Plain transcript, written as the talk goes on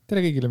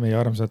Tere kõigile meie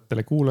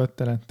armsatele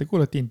kuulajatele. Te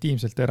kuulate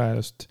Intiimselt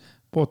eraelust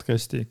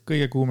podcasti,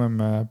 kõige kuumem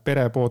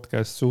pere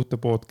podcast, suhte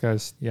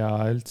podcast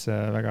ja üldse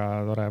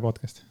väga tore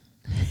podcast.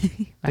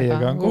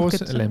 Teiega on koos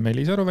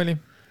Lemme-Liis Aruväli.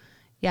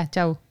 Ja,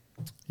 tšau.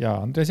 Ja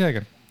Andres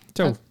Jääger.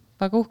 Tšau.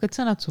 Väga uhked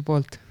sõnad su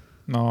poolt.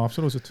 No,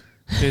 absoluutselt.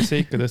 Kes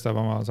see ikka tõstab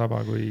oma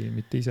saba, kui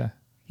mitte ise.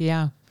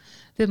 Jaa.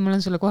 Tead, mul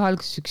on sulle kohe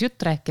alguses üks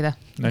jutt rääkida.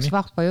 Üks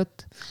vahva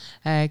jutt.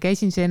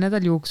 Käisin see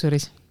nädal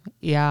juuksuris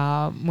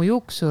ja mu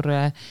juuksur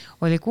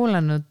oli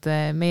kuulanud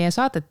meie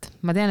saadet.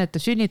 Ma tean, et ta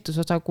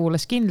sünnitusosa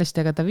kuulas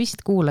kindlasti, aga ta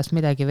vist kuulas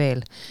midagi veel.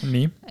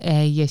 Nii.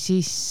 Ja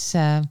siis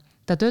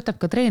ta töötab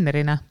ka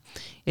treenerina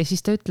ja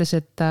siis ta ütles,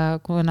 et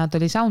kui nad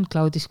oli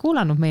SoundCloudis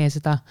kuulanud meie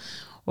seda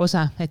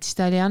osa, et siis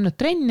ta oli andnud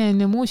trenni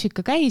ja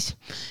muusika käis,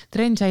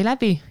 trenn sai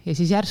läbi ja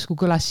siis järsku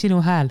kõlas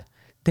sinu hääl.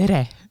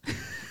 Tere!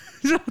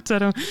 Saad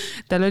aru,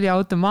 tal oli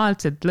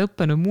automaatselt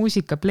lõppenud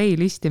muusika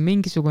playlist ja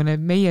mingisugune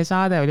meie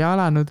saade oli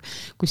alanud,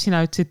 kus sina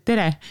ütlesid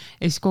tere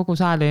ja siis kogu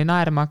saal oli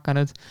naerma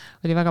hakanud.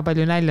 Oli väga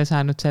palju nälja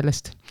saanud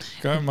sellest.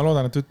 Ma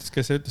loodan, et ütles,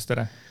 kes see ütles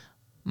tere.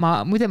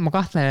 Ma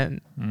kahtlen.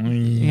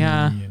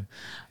 Jaa,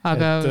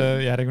 aga...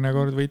 Et järgmine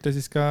kord võite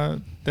siis ka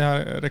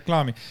teha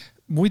reklaami.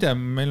 Muide,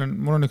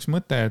 mul on üks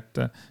mõte,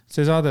 et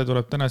see saade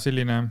tuleb täna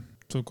selline,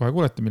 kohe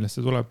kuulete, millest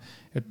see tuleb,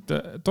 et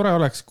tore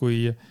oleks,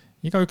 kui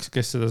igaüks,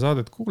 kes seda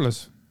saadet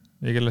kuulas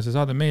ja kelle see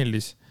saade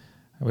meeldis,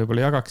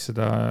 võib-olla jagaks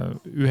seda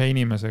ühe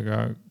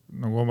inimesega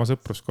nagu oma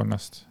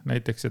sõpruskonnast.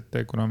 Näiteks, et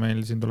kuna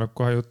meil siin tuleb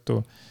kohe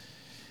juttu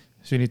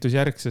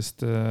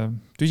sünnitusjärgsest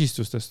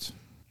tüsistustest,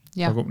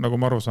 nagu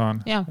ma aru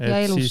saan. Ja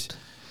elust.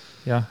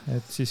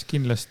 Et siis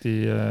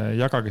kindlasti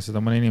jagage seda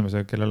mõne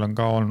inimesega, kellel on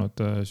ka olnud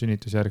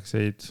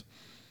sünnitusjärgseid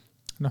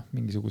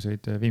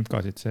mingisuguseid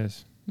vimkasid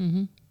sees.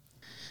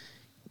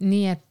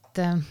 Nii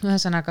et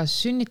ühesõnaga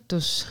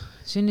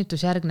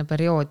sünnitusjärgne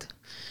periood.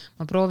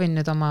 Ma proovin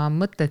nüüd oma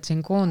mõtted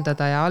siin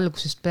koondada ja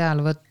algusest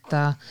peale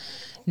võtta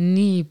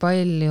nii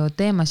palju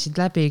teemasid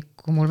läbi,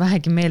 kui mul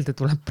vähegi meelde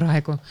tuleb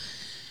praegu.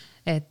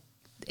 Et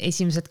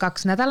esimesed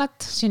 2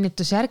 nädalat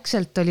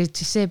sünnitusjärgselt olid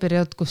siis see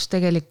periood, kus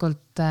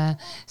tegelikult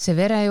see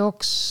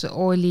verejooks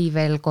oli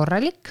veel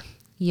korralik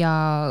ja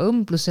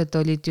õmblused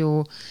olid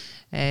ju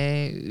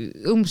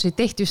õmbluseid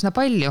tehti üsna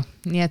palju,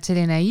 nii et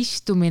selline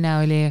istumine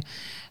oli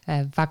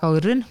väga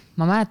õrn.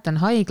 Ma mäletan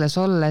haiglas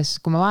olles,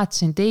 kui ma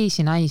vaatasin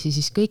teisi naisi,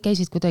 siis kõik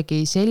käisid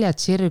kuidagi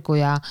seljad sirgu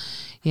ja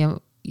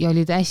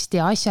olid hästi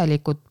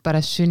asjalikud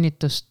pärast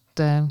sünnitust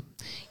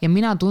ja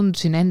mina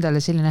tundusin endale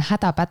selline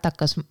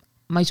hädapätakas.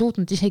 Ma ei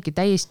suutnud isegi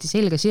täiesti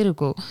selga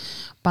sirgu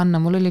panna.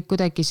 Mul oli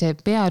kuidagi see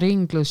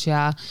pearinglus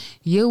ja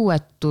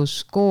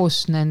jõuetus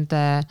koos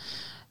nende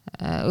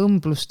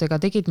õmblustega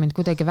tegid mind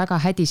kuidagi väga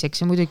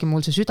hädiseks ja muidugi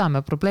mul see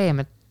südame probleem,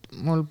 et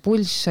mul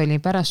pulss oli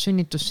pärast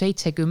sünnitust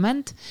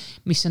 70,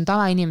 mis on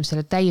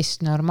tavainimesele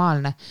täiesti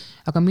normaalne,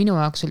 aga minu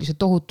jaoks oli see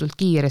tohutult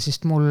kiire,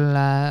 sest mul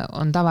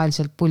on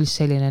tavaliselt pulss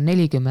selline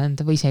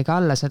 40 või isegi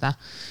alla seda.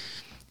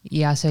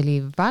 Ja see oli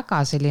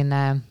väga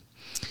selline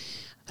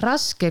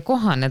raske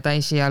kohaneda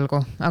esialgu,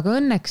 aga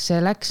õnneks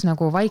see läks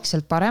nagu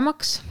vaikselt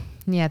paremaks.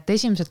 Nii et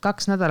esimesed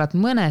 2 nädalat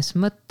mõnes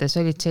mõttes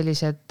olid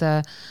sellised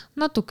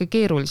natuke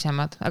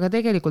keerulisemad, aga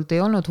tegelikult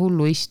ei olnud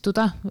hullu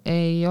istuda,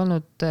 ei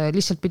olnud,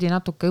 lihtsalt pidi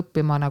natuke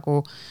õppima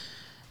nagu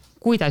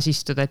kuidas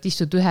istuda, et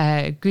istud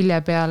ühe külje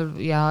peal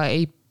ja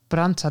ei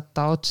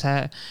prantsata otse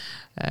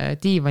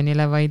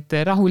diivanile, vaid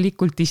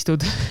rahulikult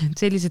istud.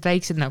 Sellised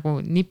väiksed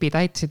nagu nipid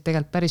aitasid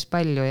tegelikult päris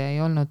palju ja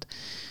ei olnud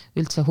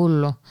üldse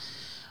hullu.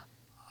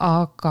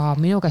 Aga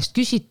minu käest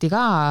küsiti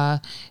ka,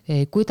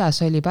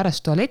 kuidas oli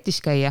pärast tualetis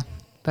käia.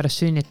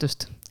 Pärast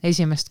sünnitust,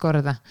 esimest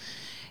korda.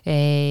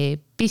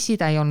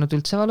 Pissida ei olnud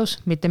üldse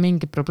valus, mitte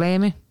mingi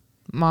probleemi.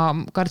 Ma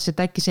kartsin, et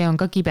äkki see on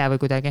ka kibe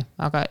või kuidagi,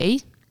 aga ei,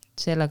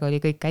 sellega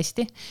oli kõik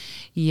hästi.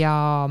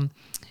 Ja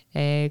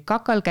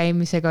kakal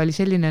käimisega oli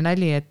selline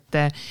nali, et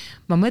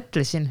ma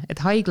mõtlesin,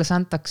 et haiglas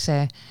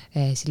antakse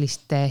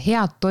sellist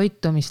head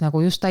toitu, mis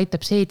nagu just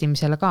aitab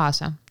seedimisele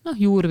kaasa.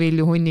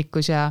 Juurvilju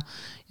hunnikus ja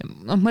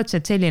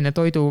mõtlesin, et selline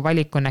toidu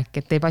valik on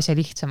äkki, et teeb asja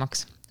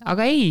lihtsamaks.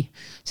 Aga ei,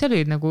 seal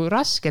olid nagu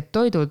rasked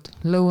toidud,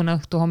 lõuna,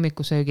 õhtu,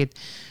 hommikusöögid.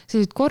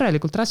 Sellised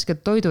korralikult rasked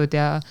toidud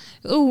ja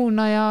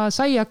õuna ja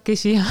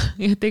saiakesi ja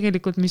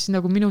tegelikult, mis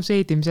nagu minu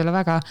seedimisele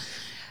väga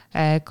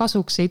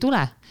kasuks ei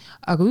tule.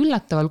 Aga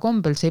üllataval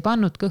kombel see ei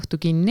pannud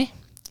kõhtu kinni.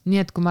 Nii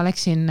et kui ma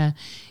läksin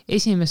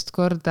esimest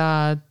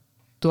korda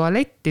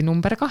tualetti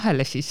number 2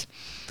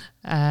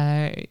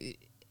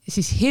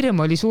 siis hirm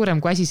oli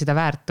suurem, kui asi seda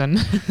väärt on.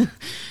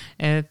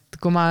 Et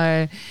kui ma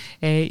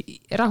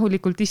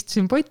rahulikult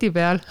istusin poti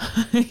peal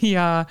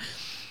ja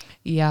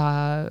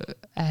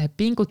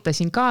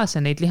pingutasin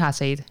kaasa neid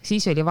lihaseid,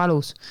 siis oli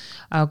valus.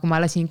 Aga kui ma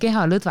lasin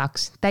keha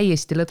lõdvaks,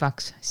 täiesti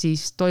lõdvaks,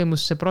 siis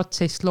toimus see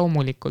protsess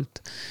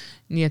loomulikult.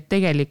 Nii et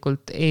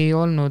tegelikult ei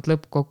olnud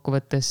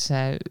lõppkokkuvõttes,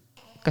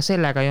 ka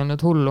sellega ei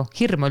olnud hullu.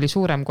 Hirm oli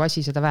suurem, kui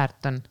asi seda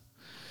väärt on.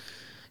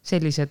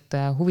 Sellised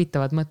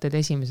huvitavad mõtted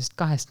esimesest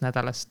 2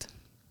 nädalast.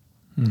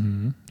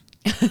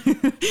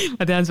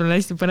 Ma tean, sul on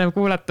hästi põnev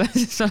kuulata,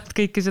 sest sa oled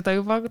kõike seda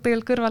juba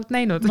tegelikult kõrvalt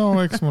näinud. No,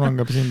 eks mul on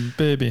ka siin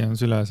beebi on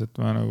süles,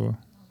 et ma nagu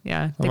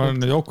ma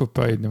olen nüüd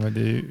occupied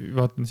niimoodi,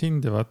 vaatan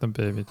sind ja vaatan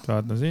beebit,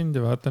 vaatan sind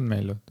ja vaatan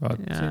Mellut,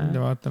 vaatan sind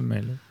ja vaatan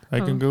Mellut. I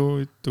can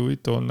go do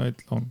it all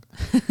night long.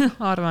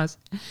 Armas.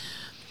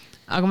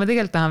 Aga ma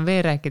tegelikult tahan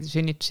veel rääkida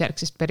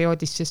sünnitusjärgsest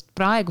perioodist, sest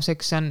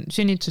praeguseks on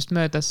sünnitusest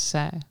möödas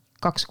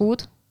 2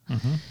 kuud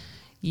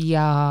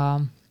ja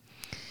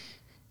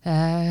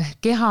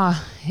keha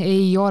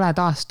ei ole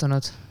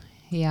taastunud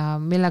ja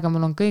millega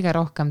mul on kõige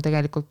rohkem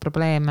tegelikult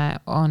probleeme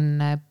on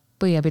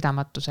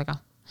põiepidamatusega.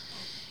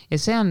 Ja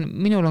see on,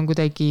 minul on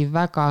kuidagi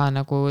väga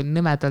nagu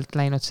nõmedalt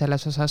läinud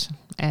selles osas,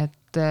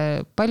 et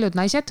paljud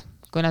naised,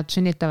 kui nad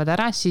sünnitavad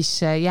ära, siis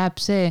jääb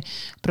see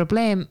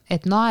probleem,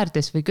 et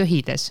naerdes või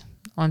köhides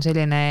on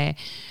selline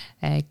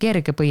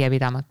kerge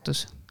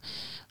põiepidamatus.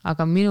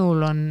 Aga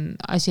minul on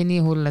asi nii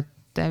hull, et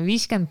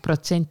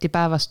 50%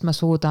 päevast ma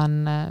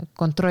suudan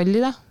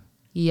kontrollida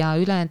ja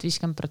ülejäänud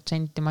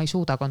 50% ma ei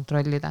suuda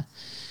kontrollida.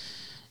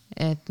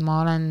 Et ma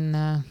olen,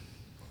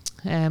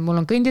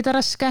 mul on kõndida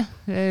raske,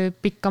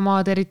 pikka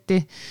maad eriti.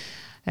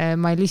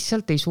 Ma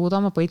lihtsalt ei suuda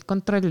oma põid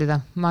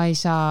kontrollida. Ma ei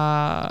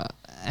saa,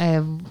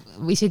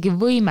 isegi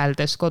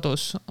võimeldes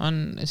kodus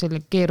on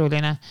selline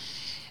keeruline.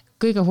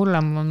 Kõige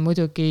hullem on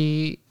muidugi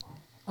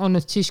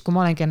olnud siis, kui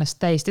ma olengi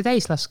ennast täiesti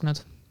täis lasknud.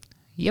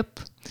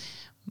 Jep.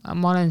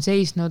 Ma olen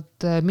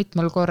seisnud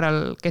mitmel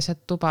korral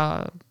keset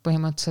tuba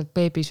põhimõtteliselt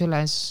beebis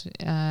üles,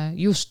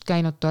 just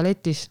käinud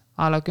tualetis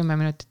a la 10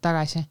 minutit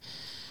tagasi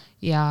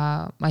ja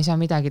ma ei saa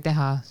midagi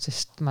teha,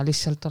 sest ma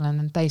lihtsalt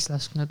olen täis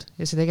lasknud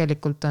ja see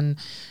tegelikult on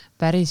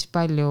päris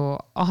palju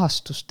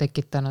ahastust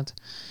tekitanud.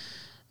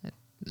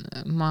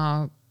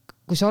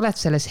 Kui sa oled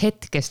selles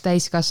hetkes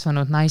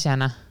täiskasvanud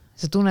naisena,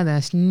 sa tunned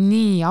ennast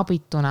nii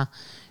abituna,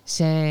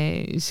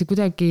 see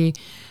kuidagi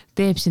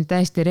teeb sind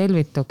täiesti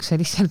relvituks,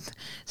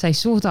 sa ei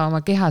suuda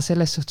oma keha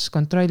selles suhtes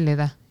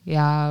kontrollida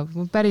ja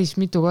päris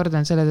mitu korda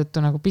on selle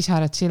tõttu nagu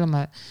pisarad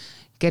silma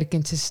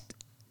kerkinud, sest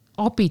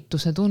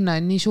abituse tunne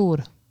on nii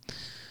suur.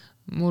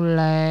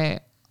 Mulle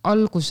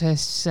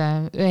alguses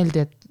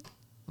öeldi, et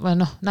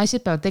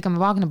naised peavad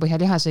tegema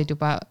vaagnapõhjalihaseid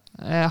juba,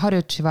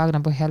 harjutusi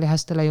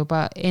vaagnapõhjalihastele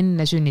juba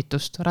enne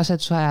sünnitust,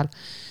 raseduse ajal,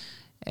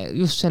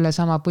 just selle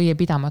sama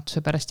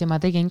põiepidamatuse pärast ja ma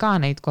tegin ka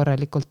neid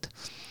korralikult.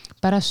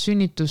 Pärast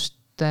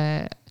sünnitust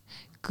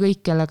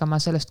kõik, kellega ma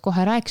sellest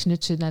kohe rääkisin,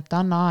 ütlesin, et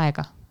anna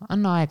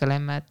aega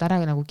lemme, et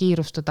ära nagu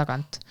kiirusta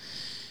tagant.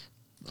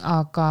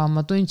 Aga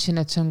ma tundsin,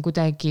 et see on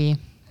kuidagi,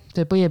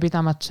 see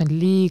põiepidamatus on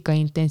liiga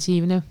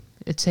intensiivne,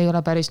 et see ei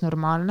ole päris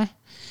normaalne.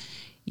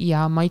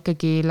 Ja ma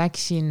ikkagi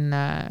läksin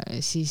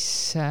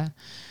siis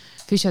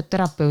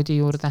füsioterapeudi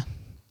juurde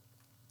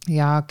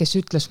ja kes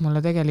ütles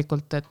mulle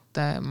tegelikult, et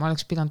ma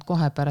oleks pidanud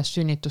kohe pärast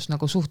sünnitust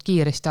nagu suht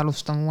kiiresti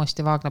alustama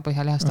uuesti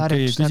vaagnapõhjalihast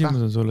harjutustega.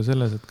 Küsimus on sulle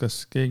selles, et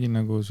kas keegi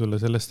nagu sulle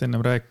sellest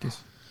ennem rääkis?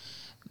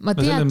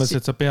 Selles mõttes,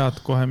 et sa pead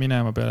kohe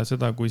minema peale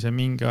seda, kui see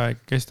mingi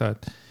aeg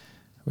kestab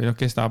või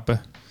kestab.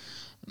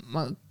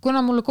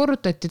 Kuna mulle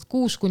korrutati, et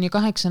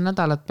 6-8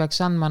 nädalat peaks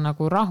andma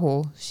nagu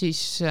rahu,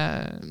 siis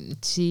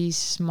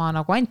ma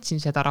nagu andsin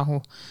seda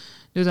rahu.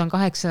 Nüüd on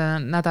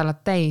 8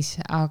 nädalat täis,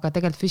 aga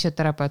tegelikult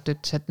füsioterapeut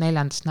ütles, et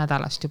 4.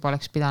 nädalast juba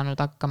oleks pidanud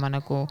hakkama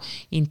nagu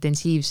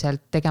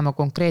intensiivselt tegema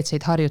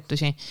konkreetseid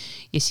harjutusi.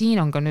 Ja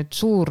siin on ka nüüd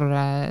suur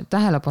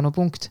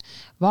tähelepanupunkt.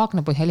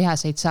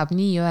 Vaagnapõhjalihaseid saab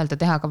nii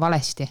öelda teha ka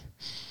valesti,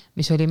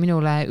 mis oli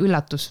minule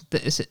üllatus.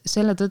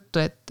 Selle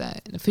tõttu, et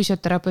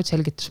füsioterapeut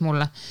selgitas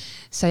mulle,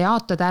 sa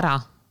jaotad ära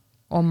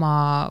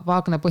oma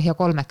vaagnapõhja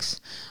 3.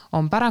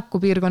 On päraku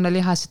piirkonna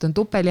lihased, on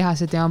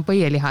tupelihased ja on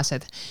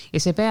põielihased.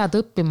 Ja sa pead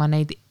õppima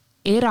neid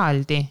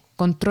eraldi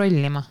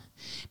kontrollima.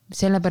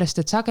 Sellepärast,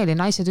 et sageli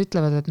naised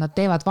ütlevad, et nad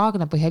teevad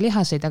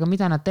vaagnapõhjalihaseid, aga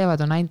mida nad teevad,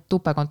 on ainult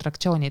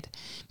tupekontraktsioonid.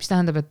 Mis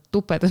tähendab, et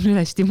tuped on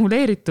üle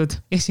stimuleeritud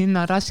ja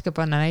sinna on raske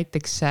panna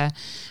näiteks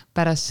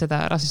pärast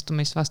seda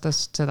rasestumist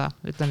vastast seda,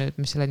 ütle nüüd,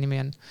 mis selle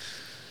nimi on.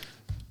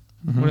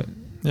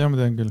 Ja, ma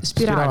tean küll.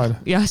 Spiraal.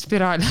 Jah,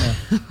 spiraal.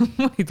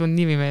 Mul ei tulnud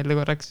nimi meelde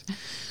korraks.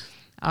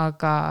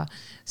 Aga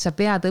sa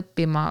pead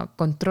õppima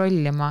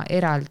kontrollima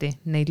eraldi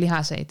neid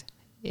lihaseid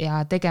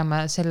ja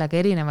tegema sellega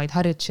erinevaid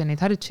harjutusi.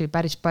 Neid harjutusi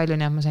päris palju,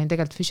 nii et ma sain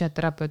tegelikult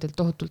füsioterapeudilt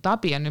tohutult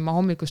abi ja nüüd ma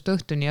hommikust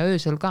õhtuni ja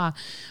öösel ka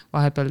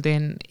vahepeal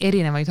teen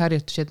erinevaid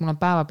harjutusi, et mul on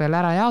päeva peal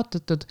ära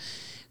jaotatud.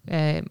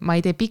 Ma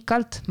ei tee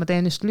pikalt, ma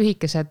teen just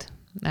lühikesed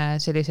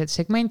sellised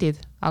segmendid,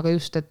 aga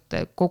just, et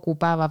kogu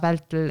päeva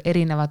vältel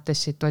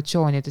erinevates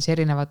situatsioonides,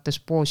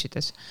 erinevates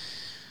poosides,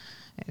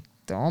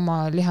 et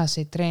oma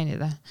lihaseid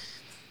treenida.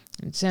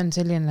 See on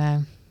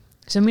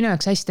minu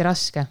jaoks hästi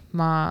raske.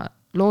 Ma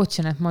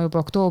lootsin, et ma juba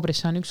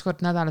oktoobris saan 1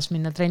 kord nädalas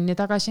minna trenni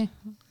tagasi,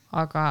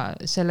 aga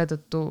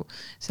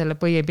selle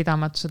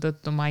põiepidamatuse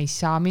tõttu ma ei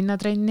saa minna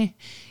trenni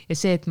ja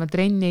see, et ma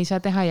trenni ei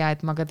saa teha ja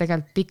et ma ka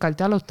tegelikult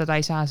pikalt jalutada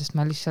ei saa, sest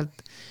ma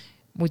lihtsalt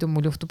muidu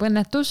mul juhtub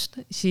õnnetust,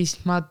 siis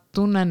ma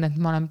tunnen, et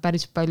ma olen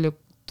päris palju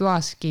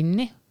toas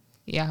kinni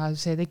ja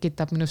see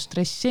tekitab minu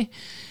stressi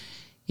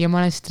ja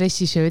ma olen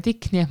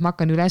stressisöödik, nii et ma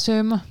hakkan üle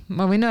sööma.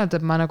 Ma võin öelda,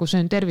 et ma nagu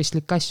söön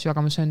tervislik asju,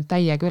 aga ma söön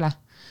täiega üle.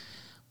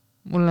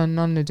 mul on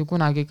olnud ju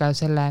kunagi ka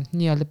selle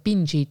nii-öelda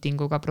binge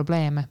eating uga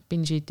probleeme.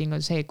 Binge eating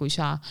on see, kui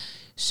sa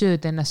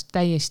sööd ennast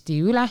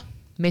täiesti üle,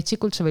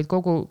 metsikult, sa võid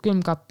kogu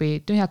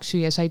külmkappi tühjaks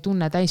süüa, sa ei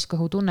tunne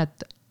täiskõhu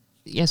tunnet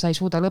ja sa ei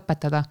suuda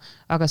lõpetada,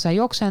 aga sa ei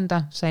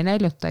joksenda, sa ei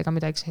näljuta ega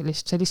midagi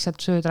sellist, sa lihtsalt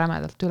sööd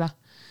rämedalt üle.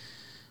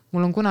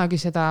 Mul on kunagi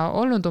seda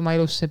olnud oma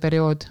elus see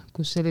periood,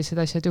 kus sellised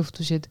asjad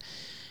juhtusid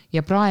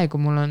ja praegu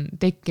mul on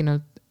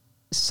tekkinud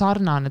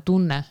sarnane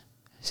tunne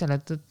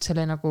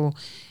selle nagu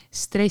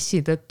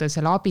stressi tõttu,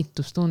 selle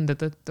abitustunde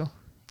tõttu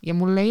ja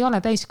mul ei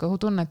ole täiskõhu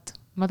tunnet.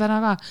 Ma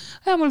täna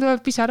ka, mul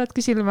tuleb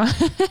pisaradki silma.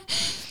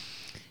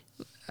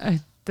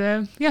 Et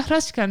jah,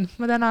 raske on.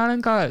 Ma täna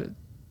olen ka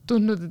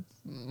tundnud,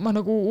 et ma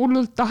nagu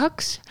hullult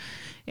tahaks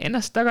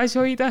ennast tagasi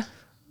hoida,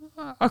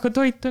 aga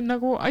toit on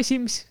nagu asi,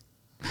 mis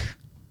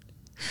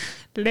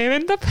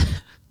leevendab.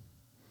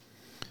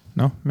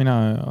 Noh, mina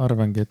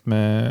arvangi, et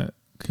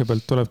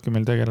kõigepealt tulebki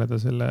meil tegeleda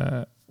selle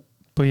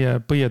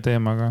põie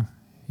teemaga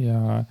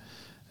ja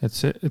et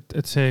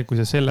see, kui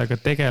sa sellega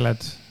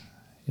tegeled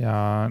ja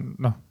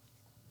noh,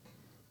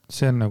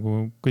 see on nagu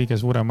kõige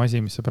suurem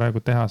asi, mis sa praegu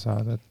teha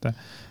saad,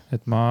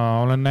 et ma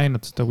olen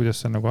näinud seda,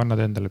 kuidas sa nagu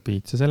annad endale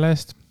piitsa selle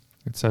eest,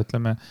 et sa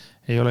ütleme,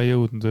 ei ole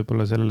jõudnud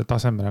võib-olla sellele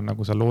tasemele,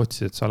 nagu sa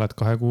lootsid, et sa oled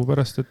 2 kuu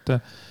pärast, et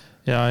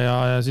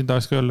ja siin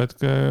tahaks ka öelda, et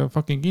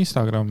fucking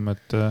Instagram,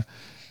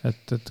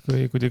 et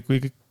kui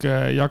kõik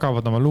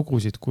jagavad oma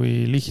lugusid,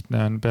 kui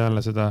lihtne on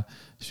peale seda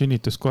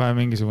sünnitust kohe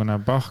mingisugune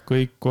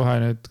kõik kohe,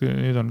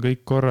 nüüd on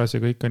kõik korras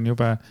ja kõik on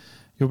jube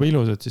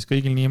ilusad, siis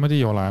kõigil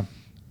niimoodi ei ole.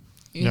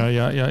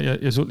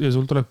 Ja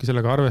sul tulebki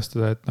sellega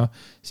arvestada, et noh,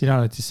 sina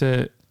oled siis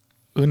see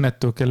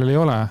õnnetu, kellel ei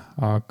ole,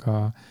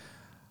 aga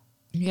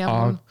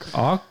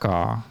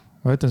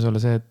ma ütlen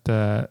sulle see, et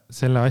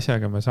selle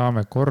asjaga me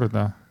saame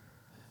korda,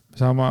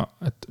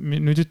 et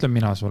nüüd ütlen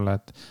mina sulle,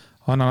 et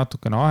anna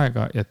natukene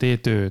aega ja tee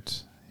tööd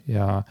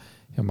ja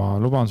ma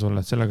luban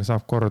sulle, et sellega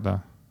saab korda.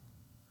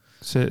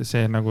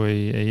 See nagu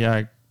ei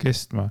jää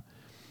kestma.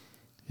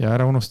 Ja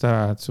ära unusta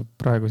ära, et su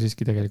praegu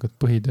siiski tegelikult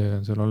põhitöö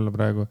on sul olla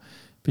praegu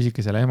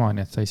pisikesele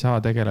emani, et sa ei saa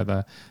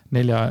tegeleda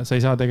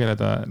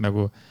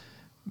nagu,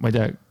 ma ei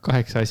tea,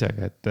 8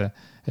 asjaga,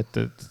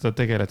 et sa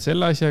tegeled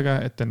selle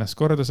asjaga, et ennast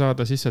korda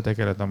saada, siis sa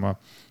tegeled oma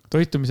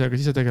toitumisega,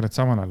 siis sa tegeled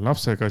samal ajal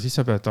lapsega, siis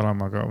sa pead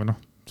olema ka, või noh,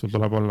 sul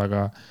tuleb olla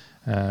ka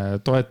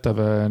toetav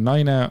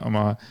naine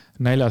oma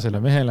näljasele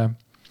mehele.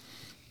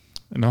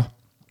 Noh,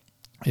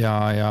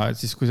 ja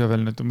siis kui sa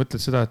veel nüüd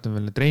mõtled seda, et on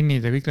veel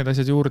trennid ja kõik need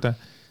asjad juurde,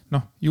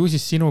 noh, ju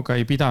siis sinuga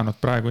ei pidanud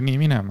praegu nii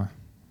minema.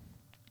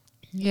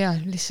 Ja,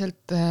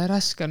 lihtsalt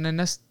raske on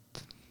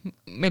ennast,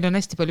 meil on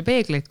hästi palju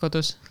peegleid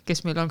kodus,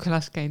 kes meil on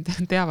külas käinud,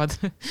 teavad.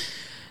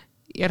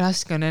 Ja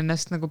raske on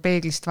ennast nagu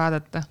peeglist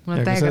vaadata.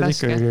 Mul on täiega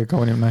raske. Ja sa oled ikka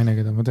kaunim naine,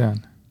 keda ma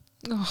tean.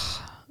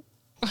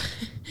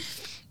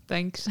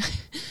 Thanks.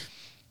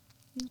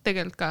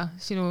 Tegelikult ka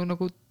sinu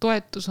nagu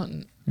toetus on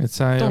et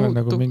sa ei ole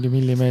nagu mingi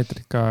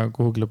millimeetrit ka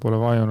kuhugile poole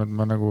vajunud,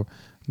 ma nagu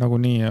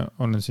nii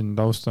olen sind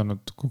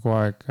austanud kogu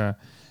aeg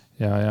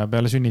ja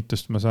peale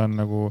sünnitust ma saan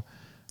nagu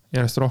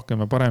järjest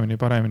rohkem ja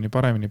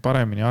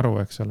paremini aru,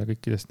 eks ole,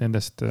 kõikidest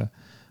nendest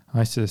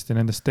asjadest ja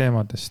nendest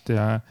teemadest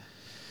ja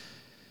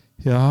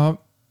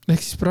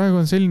ehk siis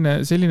praegu on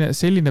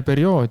selline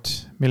periood,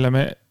 mille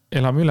me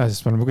elame üle,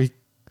 sest me oleme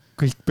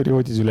kõik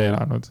perioodis üle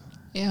elanud.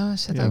 Ja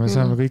me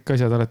saame kõik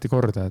asjad alati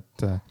korda, et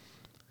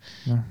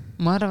no.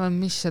 Ma arvan,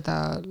 mis seda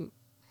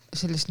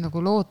sellist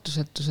nagu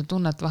lootusetuse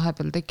tunnet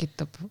vahepeal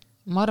tekitab.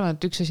 Ma arvan,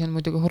 et üks asi on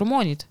muidugi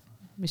hormoonid,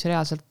 mis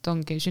reaalselt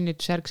ongi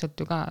sünnitusjärgselt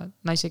ju ka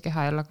naise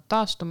keha jälle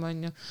taastuma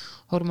on ju.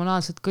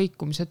 Hormonaalsed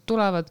kõikumised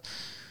tulevad.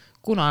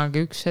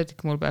 Kunagi üks hetk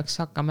mul peaks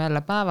hakkama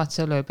jälle päevad,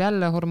 see lööb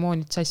jälle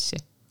hormoonid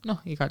sassi.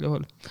 Noh, igal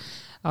juhul.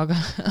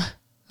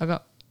 Aga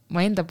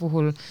ma enda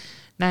puhul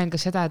näen ka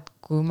seda, et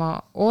kui ma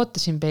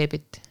ootasin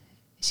beebit,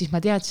 siis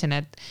ma teadsin,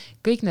 et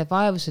kõik need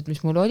vaevused,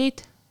 mis mul olid,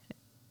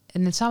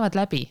 et need saavad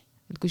läbi.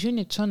 Et kui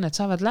sünnitus on, need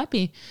saavad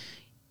läbi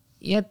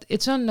ja et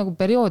see on nagu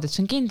periood, et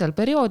see on kindel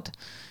periood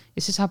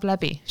ja see saab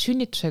läbi.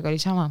 Sünnitusega oli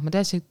sama. Ma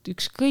teadsin, et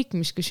ükskõik,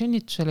 mis kui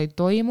sünnitusel ei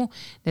toimu,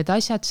 need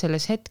asjad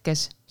selles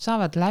hetkes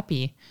saavad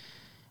läbi.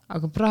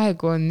 Aga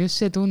praegu on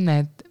just see tunne,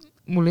 et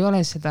mul ei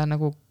ole seda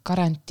nagu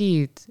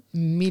garantiid,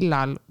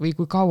 millal või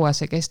kui kaua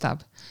see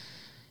kestab.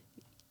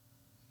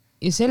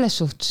 Ja selles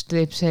suhtes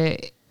teeb see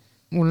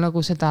mul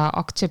nagu seda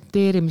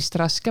aktsepteerimist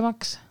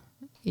raskemaks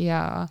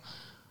ja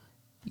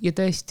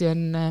tõesti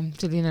on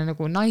selline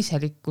nagu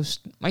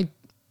naiselikkust,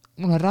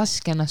 mul on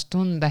raske ennast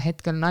tunda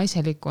hetkel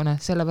naiselikuna,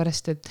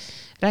 sellepärast, et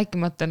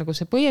rääkimata nagu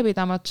see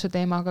põiepidamatuse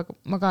teema, aga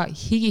ma ka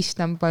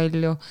higistan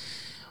palju,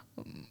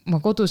 ma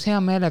kodus hea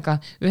meelega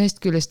ühest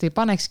küljest ei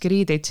panekski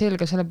riideid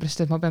selga,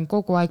 sellepärast, et ma pean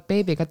kogu aeg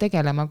beebiga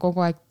tegelema,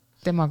 kogu aeg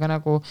temaga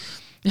nagu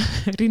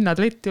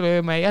rinnad letti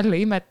lööma ja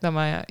jälle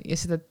imetama ja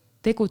seda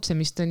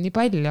tegutsemist on nii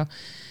palju.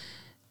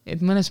 Et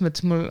mõnes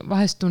mõttes mul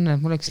vahest tunne, et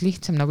mul oleks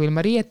lihtsam nagu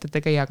ilma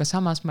riieteta käia, aga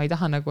samas ma ei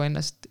taha nagu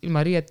ennast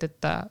ilma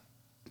riieteta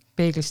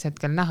peeglist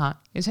hetkel näha.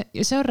 Ja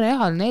see on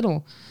reaalne elu.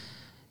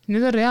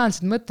 Need on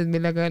reaalsed mõtted,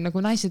 millega nagu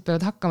naised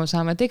peavad hakkama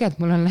saama.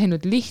 Tegelikult mul on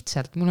läinud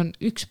lihtsalt, mul on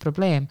üks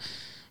probleem.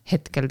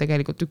 hetkel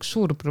tegelikult üks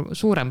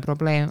suurem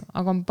probleem,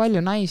 aga on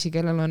palju naisi,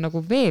 kellel on nagu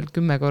veel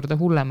 10 korda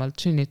hullemalt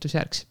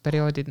sünnitusjärgsed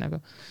perioodid nagu.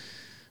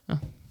 Noh,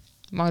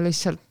 ma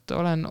lihtsalt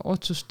olen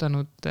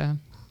otsustanud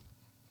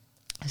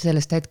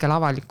sellest hetkel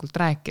avalikult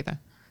rääkida,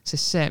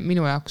 sest see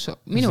minu jaoks on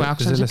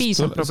see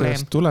piisav probleem.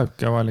 Sellest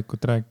tulebki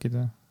avalikult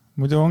rääkida.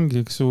 Muidu ongi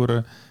üks suur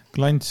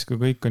klants, kui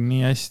kõik on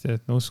nii hästi,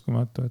 et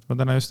uskumatu, et ma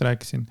täna just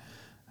rääkisin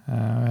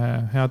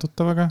hea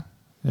tuttavaga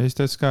ja siis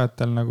ta ütles ka, et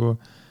tal nagu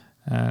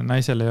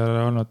naisel ei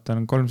ole olnud, ta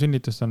on 3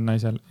 sünnitust on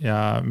naisel ja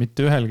mitte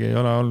ühelgi ei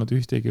ole olnud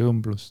ühtegi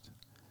õmblust.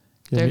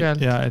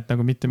 Ja et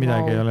nagu mitte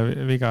midagi ei ole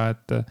viga,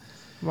 et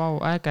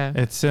äge.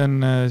 Et see on,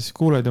 siis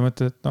kuuled ja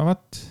mõtled, et no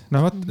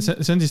vat,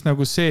 see on siis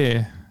nagu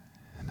see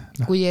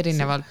kui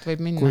erinevalt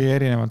võib minna. Kui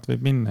erinevalt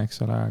võib minna,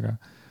 eks ole,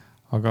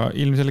 aga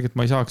ilmselgelt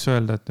ma ei saaks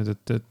öelda,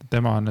 et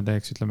tema on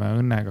näiteks, ütleme,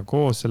 õnnega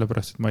koos,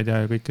 sellepärast, et ma ei tea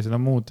ju kõike seda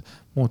muud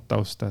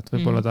tausta, et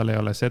võib-olla tal ei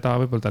ole seda,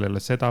 võib-olla tal ei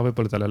ole seda,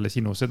 võib-olla tal ei ole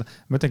sinu seda.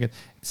 Ma ütlengi, et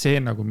see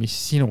nagu, mis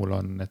sinul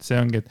on, et see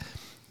ongi,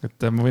 et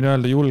ma võin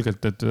öelda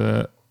julgelt, et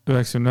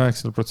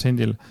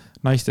 99%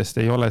 naistest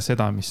ei ole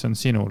seda, mis on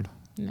sinul.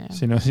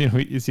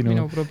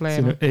 Minu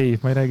probleem. Ei,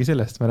 ma ei räägi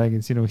sellest, ma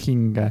räägin sinu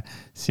hinge,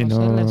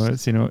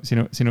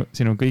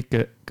 sinu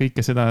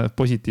kõike seda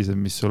positiivset,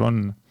 mis sul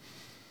on.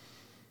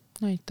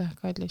 Aitäh,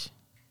 kallis.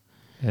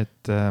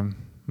 Et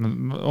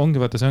ongi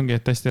vaata, see ongi,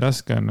 et hästi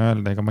raske on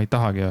öelda, ega ma ei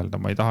tahagi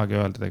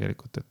öelda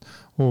tegelikult, et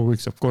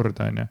kõik saab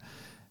korda, on ju.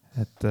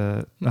 Et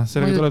ma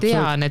ju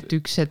tean, et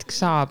üks hetk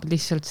saab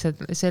lihtsalt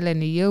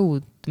selleni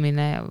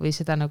jõudmine või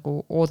seda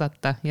nagu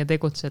oodata ja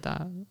tegutseda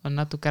on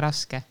natuke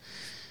raske.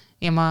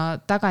 Ja ma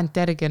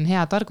tagantjärgi on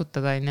hea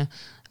targutada,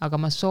 aga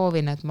ma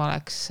soovin, et ma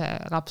oleks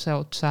lapse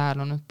otsa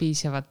ajal olnud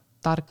piisavalt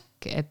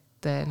tark, et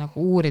nagu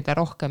uurida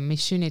rohkem,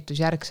 mis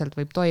sünnitusjärgselt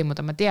võib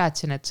toimuda. Ma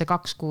teadsin, et see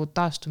 2 kuud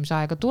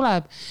taastumisaega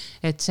tuleb,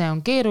 et see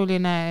on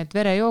keeruline, et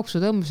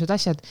verejooksud, õmblused,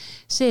 asjad.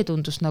 See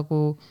tundus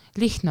nagu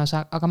lihtne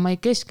osa, aga ma ei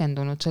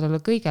keskendunud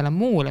sellele kõigele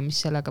muule, mis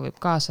sellega võib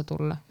kaasa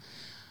tulla.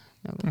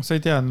 Nagu. Sa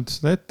ei teadnud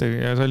seda ette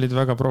ja sa olid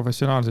väga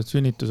professionaalselt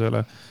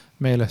sünnitusele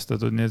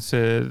meelestatud, nii et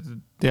see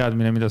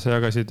teadmine, mida sa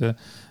jagasid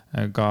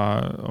ka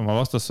oma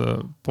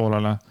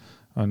vastaspoolele,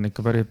 on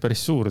ikka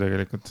päris suur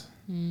tegelikult.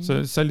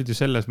 Sa olid ju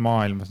selles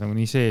maailmas nagu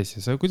nii sees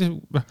ja sa, kuidas,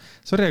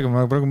 sorry, aga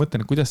ma praegu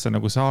mõtlen, et kuidas sa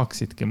nagu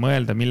saaksidki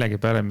mõelda millegi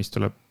peale, mis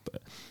tuleb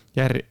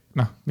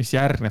mis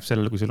järgneb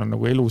sellele, kui sul on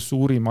nagu elu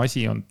suurim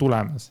asi on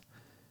tulemas.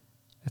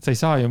 Et sa ei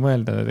saa ju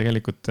mõelda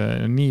tegelikult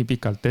nii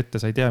pikalt ette,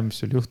 sa ei tea, mis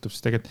sul juhtub,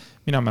 sest tegelikult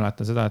mina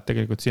mäletan seda, et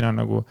tegelikult sina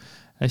nagu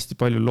hästi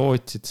palju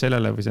lootsid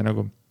sellele või see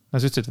nagu,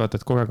 sa ütlesid, vaata,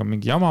 et kogu aeg on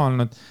mingi jama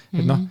olnud,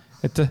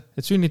 et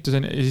et sünnitus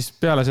on ja siis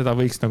peale seda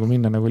võiks nagu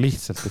minna nagu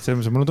lihtsalt, et selles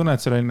mõttes mul tunne,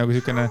 et seal oli nagu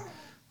siukene,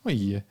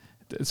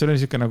 see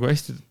oli siuke nagu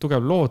hästi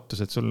tugev lootus,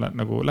 et sul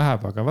nagu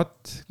läheb, aga vat.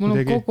 Mul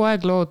on kogu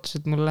aeg lootus,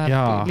 et mul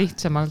läheb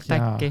lihtsamalt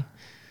äkki.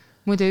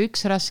 Muide,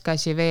 üks raske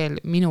asi veel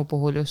minu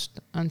puhul just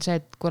on see,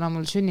 et kuna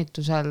mul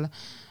sünnitusel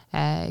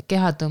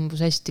keha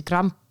tõmbus hästi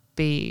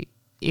krampi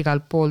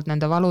igalt poolt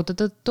nende valude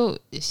tõttu,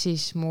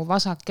 siis mu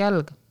vasak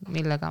jalg,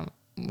 millega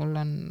mul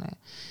on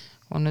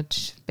nüüd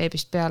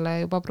beebist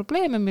peale juba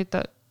probleeme,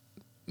 mida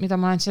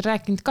ma olen siin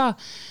rääkinud ka,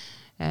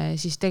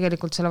 siis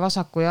tegelikult selle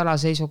vasaku jala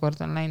seisukord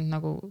on läinud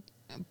nagu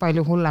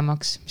palju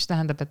hullemaks, mis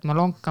tähendab, et ma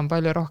lonkan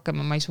palju rohkem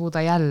ja ma ei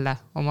suuda jälle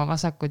oma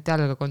vasakut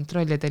jalga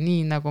kontrollida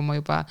nii, nagu ma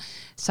juba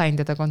sain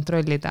teda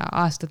kontrollida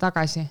aasta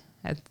tagasi.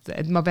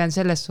 Et ma pean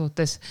selles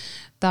suhtes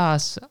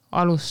taas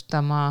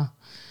alustama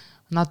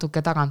natuke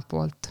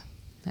tagantpoolt.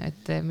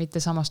 Et mitte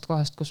samast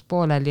kohast, kus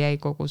pooleli jäi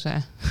kogu see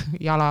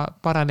jala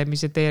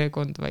paranemise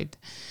teekond, vaid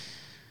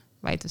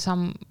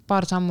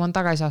paar sammu on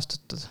tagasi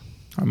astutud.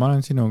 Ma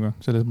olen sinuga,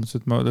 selles mõttes,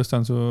 et ma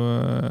tõstan su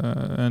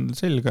endal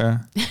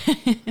selga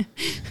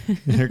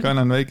ja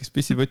kannan väikest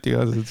pissipoti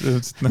kaasa.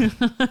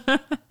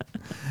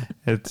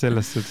 Et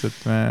selles suhtes, et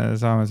me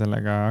saame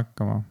sellega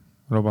hakkama,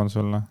 luban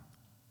sulle.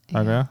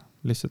 Aga jah,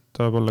 lihtsalt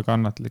tuleb olla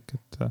kannatlik.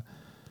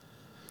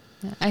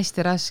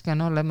 Hästi raske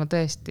on olla, ma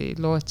tõesti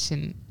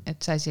lootsin, et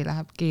see asi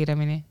läheb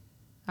kiiremini.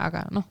 Aga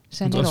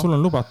see on elu. Sul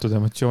on lubatud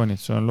emotsioonid,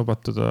 sul on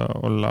lubatud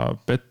olla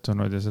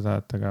pettunud ja seda,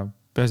 et aga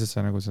peaasi, et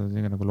sa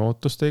nagu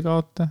lootust ei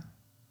kaota.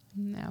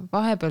 Ja,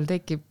 vahepeal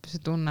tekib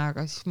see tunne,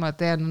 aga siis ma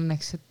tean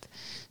õnneks, et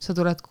sa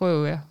tuled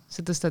koju ja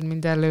sa tõstad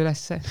mind jälle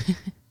ülesse.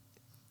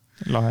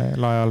 Lae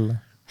alla.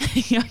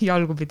 Ja,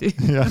 jalgupidi.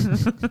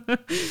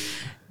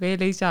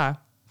 Veel ei saa.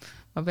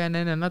 Ma pean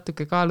enne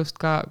natuke kaalust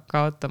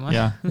kaotama.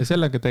 Ja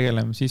sellega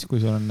tegeleme siis,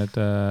 kui sul on need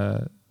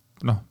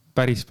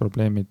päris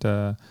probleemid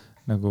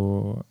nagu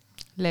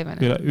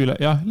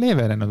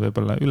leevenenud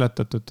võib-olla,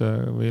 ületatud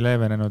või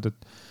leevenenud,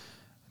 et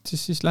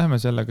siis läheme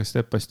sellega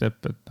step by step,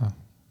 et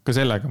ka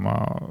sellega ma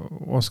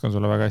oskan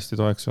sulle väga hästi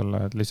toeks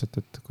olla, et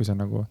lihtsalt, et kui sa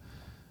nagu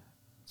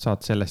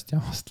saad sellest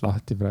jamast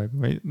lahti praegu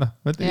või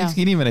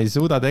ükski inimene ei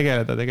suuda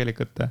tegeleda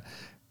tegelikult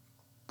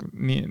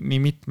nii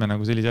mitme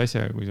nagu sellise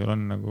asjaga, kui sul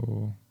on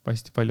nagu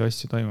hästi palju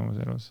asju toimumas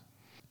elus.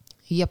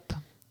 Jep.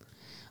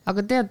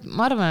 Aga tead,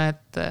 ma arvan,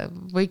 et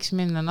võiks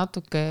minna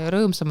natuke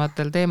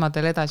rõõmsamatel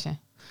teemadel edasi.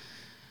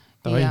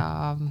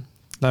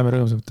 Läheme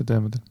rõõmsamatel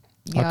teemadel.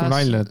 hakkab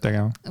nalja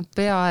tegema.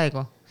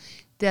 Peaaegu.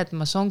 Tead,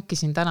 ma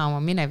sonkisin täna oma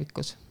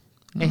minevikus.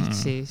 Ehk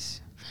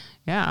siis,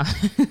 jaa,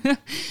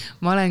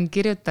 ma olen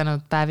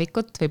kirjutanud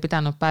päevikut või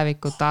pidanud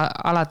päevikut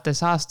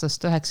alates aastast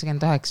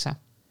 1999.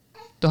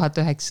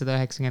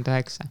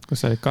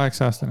 Kus sa olid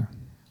 8-aastane?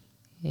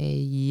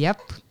 Jep,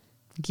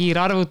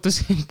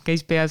 kiirarvutus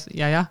käis peas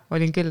ja jah,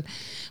 olin küll.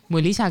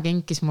 Mul isa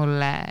kinkis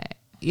mulle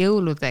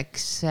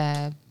jõuludeks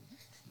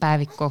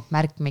päeviku,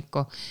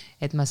 märkmiku,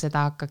 et ma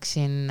seda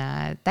hakkaksin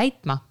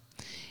täitma.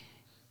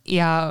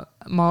 Ja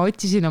ma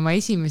otsisin oma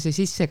esimese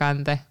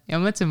sissekande ja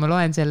mõtlesin, ma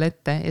loen selle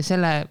ette ja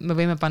selle me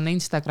võime panna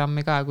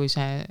Instagrami ka, kui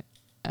see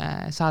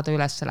saade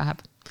ülesse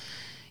läheb.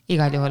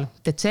 Igal juhul,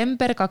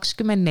 detsember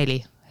 24,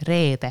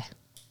 reede,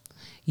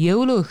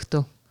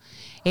 jõuluõhtu.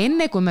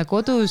 Enne kui me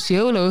kodus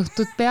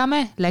jõuluõhtut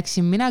peame,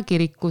 läksin mina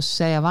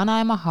kirikusse ja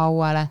vanaema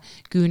hauale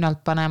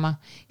küünalt panema.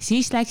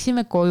 Siis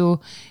läksime koju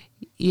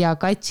ja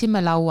katsime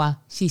laua,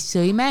 siis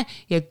sõime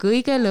ja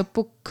kõige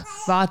lõpuk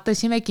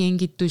vaatasime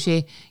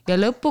kingitusi ja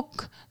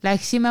lõpuk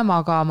läksime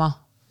magama.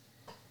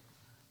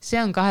 See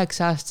on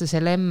 8-aastase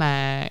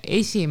lemme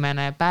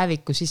esimene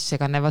päeviku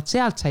sissekanne. Vaat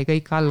sealt sai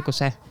kõik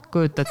alguse.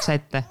 Kujutad sa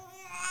ette?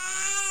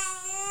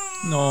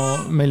 No,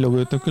 Mellu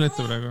kujutab küll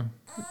ette praegu.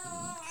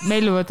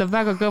 Mellu võtab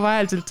väga kõva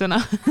häälselt sõna.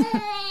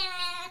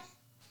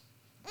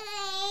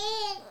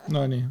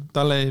 No nii,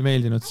 talle ei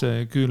meeldinud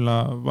see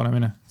küünla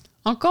panemine.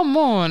 Oh, come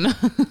on.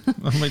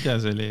 No, ma ei tea,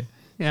 see oli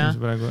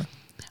praegu.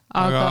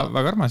 Aga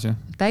väga armas ju.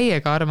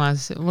 Täiega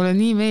armas. Mulle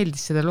nii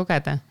meeldis seda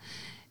lugeda.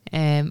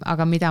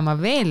 Aga mida ma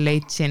veel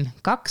leidsin,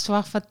 2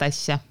 vahvat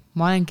asja.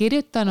 Ma olen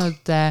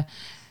kirjutanud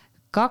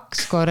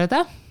 2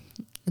 korda,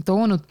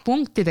 toonud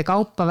punktide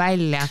kaupa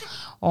välja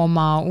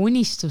oma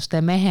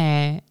unistuste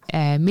mehe,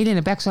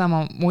 milline peaks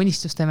olema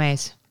unistuste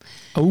mees.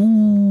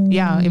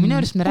 Ja minu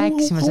arust me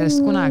rääkisime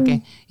sellest kunagi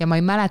ja ma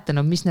ei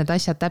mäletanud, mis need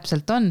asjad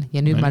täpselt on ja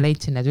nüüd ma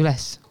leidsin need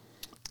üles.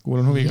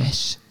 Kuulan huviga.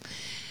 Yes.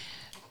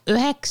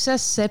 9.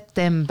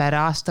 september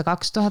aasta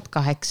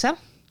 2008.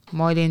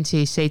 Ma olin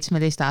siis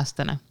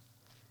 17-aastane.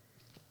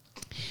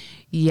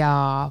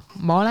 Ja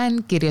ma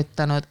olen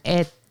kirjutanud,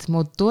 et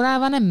mu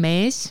tulevane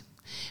mees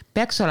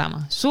peaks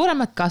olema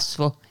suuremat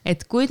kasvu,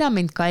 et kui ta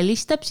mind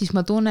kallistab, siis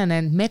ma tunnen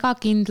end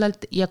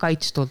megakindlalt ja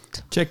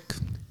kaitstult. Check.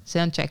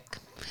 See on check.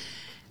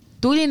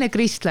 Tuline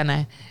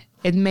kristlane,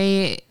 et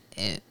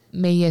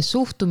meie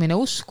suhtumine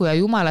usku ja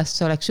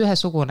jumalasse oleks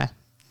ühesugune.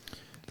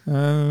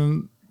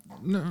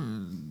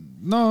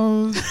 No,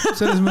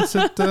 selles mõttes,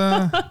 et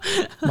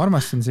ma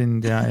armastan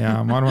sind ja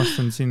ma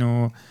armastan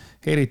sinu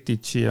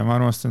heritage'i ja ma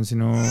armastan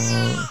sinu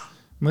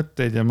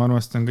mõtteid ja ma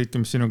armastan kõike,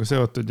 mis sinuga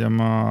seotud ja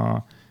ma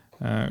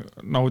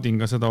naudin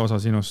ka seda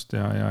osa sinust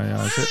ja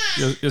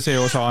see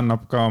osa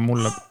annab ka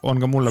mulle,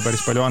 on ka mulle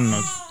päris palju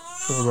andnud.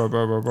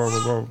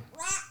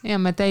 Ja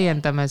me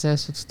täiendame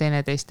selles suhtes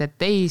teineteist,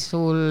 et ei,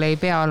 sul ei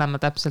pea olema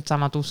täpselt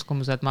samad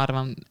uskumused, ma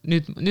arvan,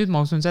 nüüd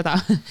ma usun seda.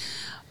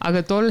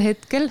 Aga tol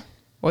hetkel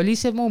oli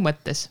see muu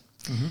mõttes.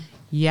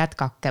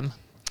 Jätkakem.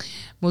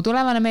 Mu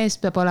tulevane mees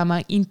peab olema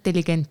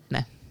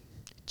intelligentne.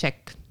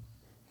 Check.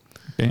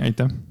 Okay,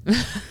 aitäh.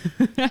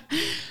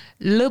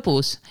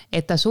 Lõbus,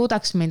 et ta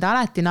suudaks mind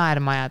alati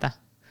naerma ajada.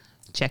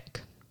 Check.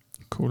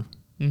 Cool.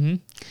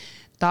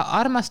 Ta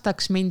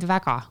armastaks mind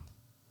väga.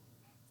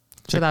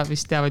 Check. Seda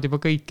vist teavad juba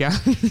kõik ja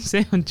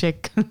see on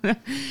check.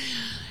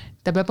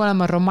 Ta peab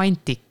olema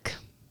romantik.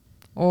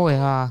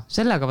 Jaa,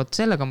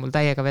 sellega mul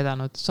täiega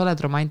vedanud. Sa oled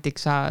romantik,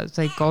 sa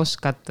ikka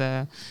oskad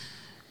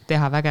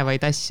teha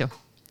vägevaid asju.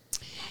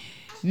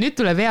 Nüüd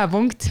tuleb hea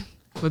punkt.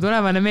 Mu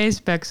tulevane mees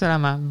peaks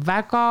olema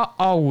väga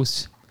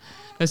aus.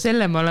 No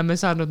selle me oleme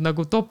saanud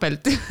nagu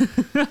topelt.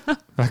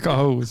 Väga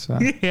aus,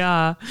 või?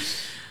 Jaa.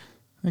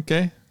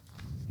 Okei.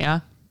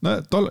 Jah. No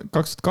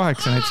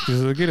 2008 näiteks, kui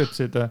sa seda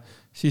kirjutasid,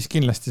 siis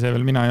kindlasti see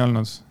veel mina ei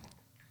olnud.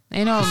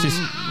 Ei no,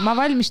 ma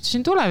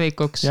valmistusin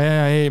tulevikuks.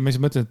 Ja, ma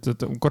siis mõtlen,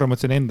 et korra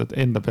mõtlesin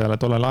enda peale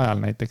tollel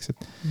ajal näiteks,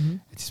 et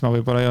siis ma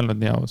võib-olla ei olnud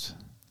nii aus.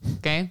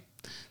 Okei.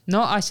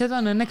 No asjad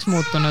on õnneks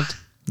muutunud.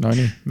 No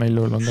nii, meil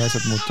juhul on ka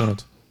asjad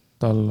muutunud.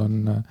 Tal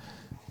on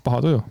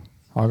paha tuju,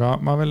 aga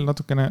ma veel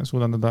natukene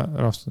suudan teda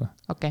rahustada.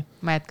 Okei,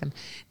 ma jätkan.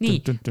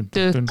 Nii,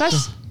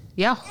 töökas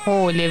ja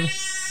hooliv.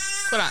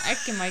 Kuule,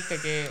 äkki ma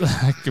ikkagi...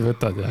 Äkki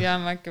võtad, jah? Jaa,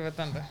 ma äkki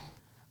võtan ta.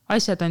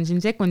 Asjad on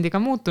siin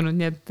sekundiga muutunud,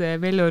 nii et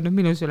veel on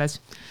minus üles.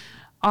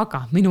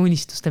 Aga minu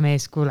unistuste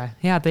mees, kuule,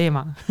 hea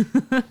teema.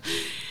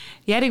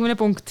 Järgmine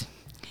punkt.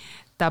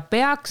 Ta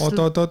peaks...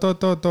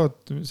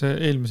 Oot. See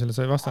eelmisele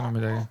sai vastanud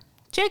midagi.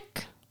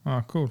 Check.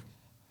 Cool.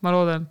 Ma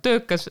loodan,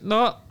 töökas.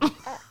 No,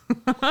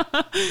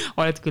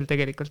 oled küll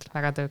tegelikult,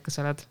 väga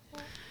töökas oled.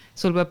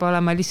 Sul peab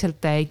olema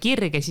lihtsalt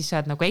kirge, siis sa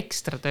oled nagu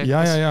ekstra töökas.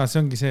 Ja, see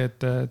ongi see,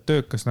 et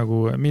töökas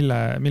nagu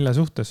mille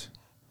suhtes.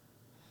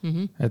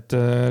 Et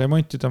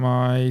remontida ma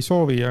ei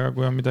soovi, aga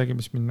kui on midagi,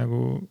 mis mind nagu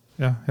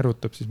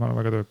erutab, siis ma olen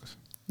väga töökas.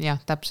 Jah,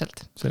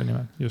 täpselt. Selle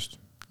nimel, just.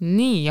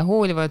 Nii, ja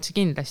hoolivad see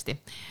kindlasti.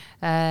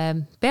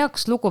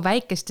 Peaks lugu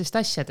väikestest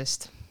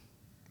asjadest.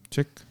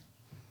 Check.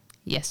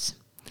 Yes.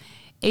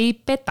 Ei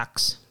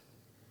petaks.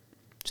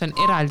 See on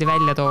eraldi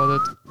välja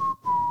toodud.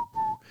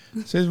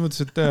 selles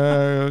mõttes, et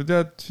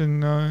tead,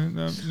 siin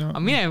aga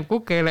mine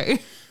kukele.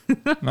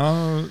 no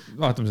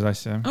vaatame seda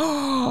asja,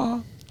 jah.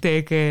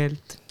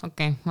 Tegelikult.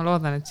 Okei, ma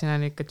loodan, et siin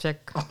on ikka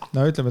check.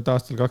 No ütleme, et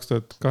aastal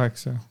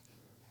 2008.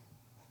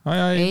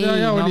 Ei,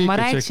 no ma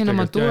rääkisin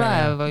oma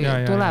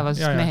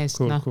tulevasest mehest.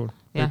 Cool.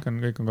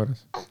 Kõik on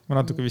korras. Ma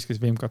natuke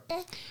viskasin vimkat.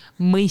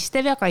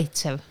 Mõistev ja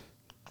kaitsev.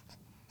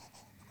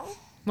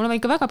 Mul on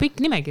ikka väga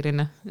pikk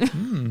nimekirjane.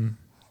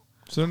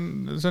 See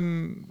on,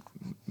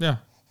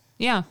 jah.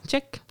 Jaa,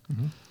 check.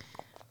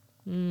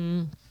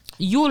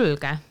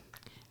 Julge.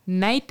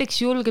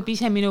 Näiteks julgeb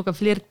ise minuga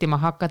flirtima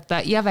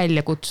hakata ja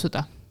välja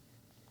kutsuda.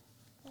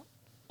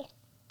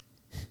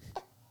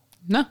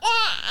 No,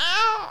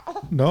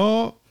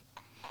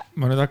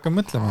 ma nüüd hakkan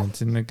mõtlema, et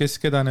siin, kes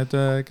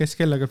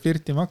kellega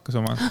flirtima hakkas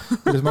oma.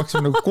 Kuidas me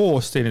hakkasime nagu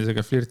koos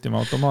teinisega flirtima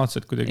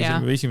automaatselt kuidagi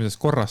esimesest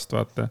korrast,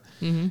 vaata.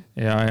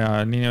 Ja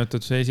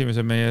niinimetatud see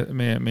esimese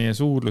meie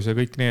suudlus ja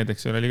kõik need,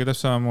 eks ole, oli ka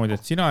täpselt samamoodi,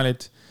 et sina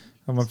olid,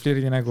 oma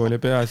flirdi nägu oli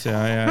peas ja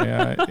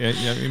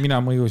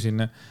mina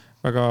mõjusin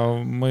väga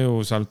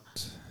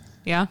mõjusalt.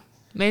 Jah,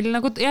 meil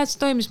nagu, see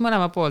toimis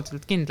mõlema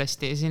poolselt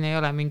kindlasti, siin ei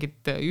ole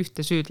mingit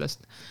ühte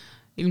süüdlast.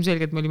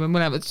 Ilmselgelt me olime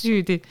mõlemad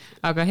süüdi,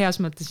 aga heas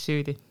mõttes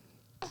süüdi.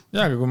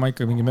 Ja, aga kui ma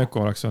ikka mingi möku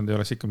oleks olnud, ei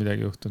oleks ikka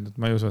midagi juhtunud, et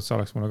ma ei usu, et sa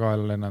oleks mulle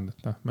kaela lennanud,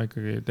 et ma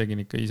ikkagi tegin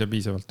ikka ise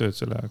piisavalt tööd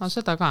selle jaoks.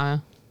 Seda ka, jah.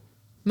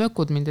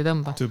 Mökud mind ei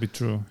tõmba. To be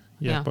true.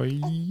 Yeah, boy.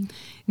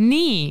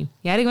 Nii,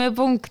 järgmine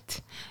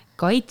punkt.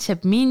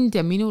 Kaitseb mind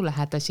ja minu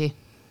lähedasi.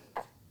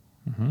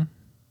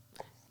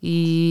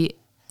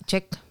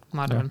 Check,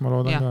 ma arvan. Ja, ma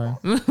loodan ka, jah.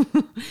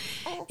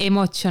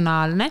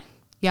 Emotsionaalne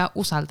ja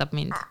usaldab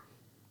mind.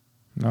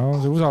 No,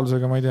 see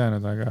usaldusega ma ei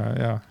teanud, aga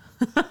jaa.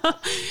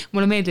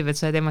 Mulle meeldib, et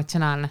sa oled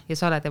emotsionaalne ja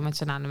sa oled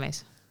emotsionaalne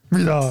mees.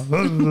 Mida?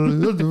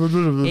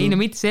 Ei, no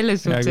mitte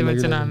selles suhtes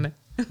emotsionaalne.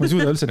 Ma ei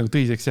suuda üldse nagu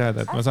tõsiseks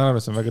jääda, et ma saan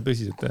aru, et see on väga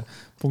tõsised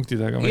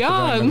punktid, aga ma ikka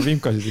nagu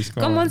vimkasid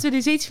viskama. Come on, see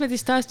oli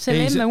 17-aastase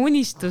lemme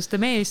unistuste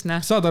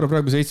meesna. Saad aru,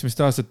 praegu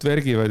 17 aastat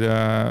vergivad ja,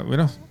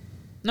 või noh.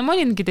 No ma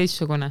olingi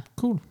teistsugune.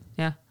 Cool.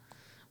 Jah.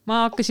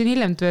 Ma hakkasin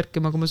hiljem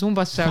tvärkima, kui ma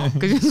sumbas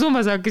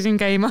hakkasin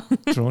käima.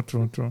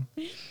 True.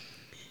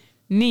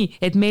 Nii,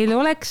 et meil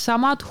oleks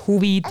samad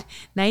huvid,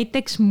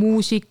 näiteks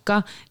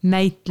muusika,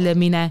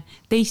 näitlemine,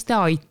 teiste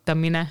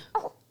aitamine.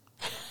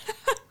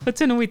 Võt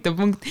see on huvitav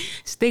punkt,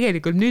 sest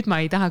tegelikult nüüd ma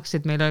ei tahaks,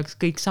 et meil oleks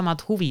kõik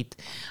samad huvid,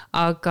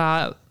 aga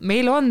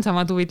meil on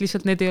samad huvid,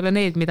 lihtsalt need ei ole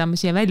need, mida ma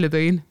siia välja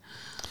tõin.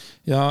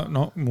 Ja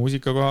no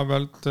muusika koha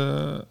pealt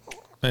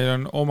meil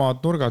on omad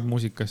nurgad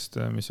muusikast,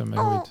 mis on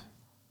meie huvid.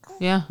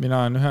 Ja.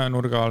 Mina olen ühe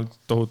nurga alt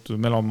tohutu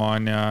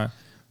melomaan ja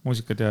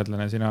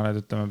muusikateadlane, sina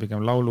oled, ütleme,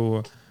 pigem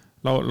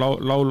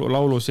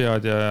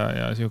laulusead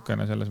ja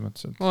sihukene selles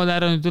mõttes.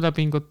 Ära nüüd üle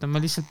pinguta, ma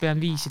lihtsalt pean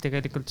viisi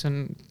tegelikult, see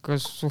on ka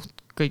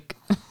suht kõik.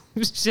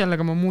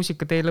 Sellega mu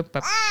muusika tee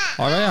lõpeb.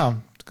 Aga jaa,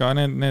 ka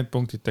need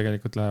punktid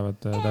tegelikult lähevad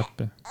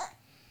täppi.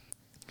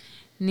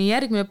 Nii,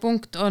 järgmine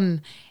punkt on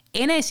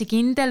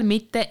enesekindel,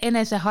 mitte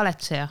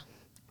enesehaletseja.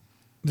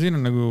 Siin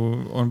on nagu,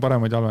 on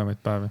paremaid ja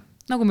halvemaid päevi.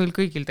 Nagu meil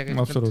kõigil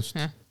tegelikult.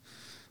 Absoluutselt.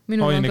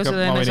 Ma võin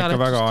ikka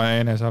väga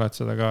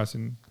enesehaletseda ka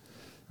siin.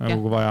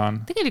 Nagu vaja on.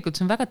 Tegelikult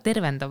see on väga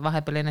tervendav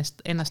vahepeal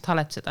ennast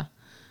haletseda.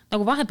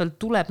 Nagu vahepeal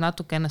tuleb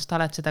natuke ennast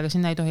haletseda, aga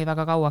sinna ei tohi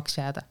väga kauaks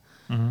jääda.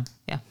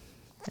 Jah,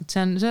 et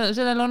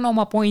sellel on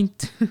oma point.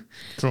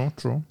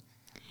 True.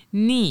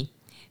 Nii,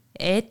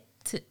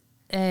 et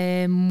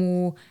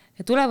mu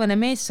tulevane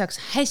mees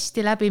saaks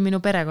hästi läbi minu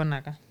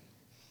perekonnaga.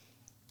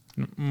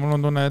 Mul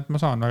on tunne, et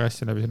ma saan väga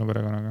hästi läbi sinu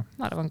perekonnaga.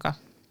 Ma arvan ka.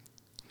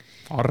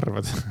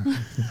 Arvad.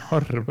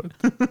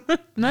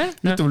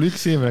 Mitte mul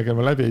üks inimene,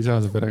 ma läbi ei saa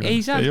see perega. Ei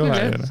saa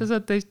küll, sa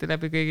saad tõesti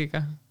läbi kõigiga.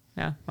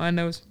 Ja, ma olen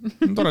nõus.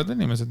 Toredad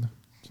inimesed.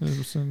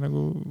 See on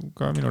nagu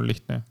ka minul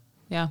lihtne.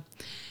 Ja,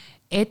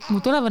 et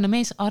mu tulevane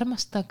mees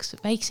armastaks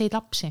väikseid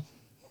lapsi.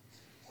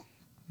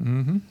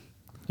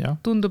 Ja.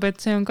 Tundub, et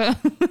see on ka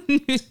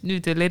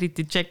nüüd veel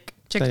eriti check.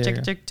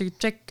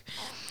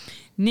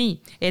 Nii,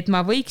 et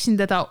ma võiksin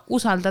teda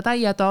usaldada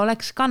ja ta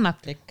oleks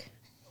kannatlik.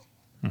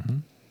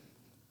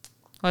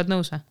 Oled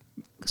nõus või?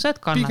 Kas sa oled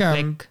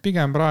kannatlik?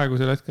 Pigem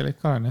praegusel hetkel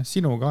ikka olen, jah.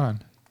 Sinuga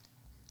olen.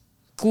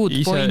 Good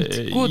point.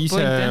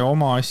 Ise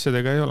oma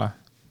asjadega ei ole.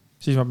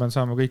 Siis ma pean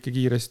saama kõike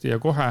kiiresti ja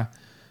kohe,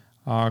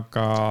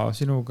 aga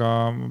sinuga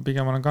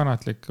pigem olen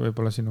kannatlik,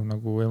 võib-olla sinu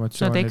nagu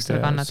emotsioonid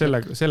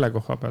selle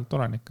koha pealt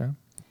olen ikka. Jah.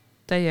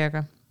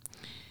 Täiega.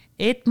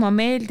 Et ma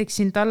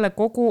meeldiksin talle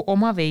kogu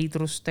oma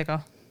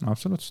veidrustega.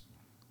 Absoluutselt.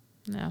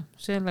 Ja,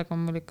 sellega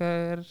on mul ikka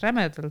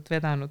rämedalt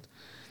vedanud.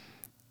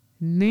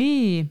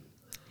 Nii.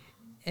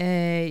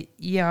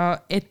 Ja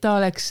et ta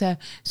oleks,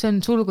 see on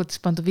sulgutes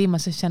pandud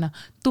viimase asjana,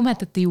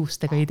 tumedate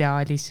juustega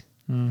ideaalis.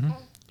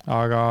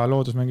 Aga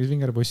loodus mängis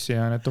vingerpussi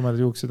ja need tumedad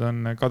juuksed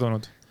on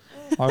kadunud.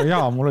 Aga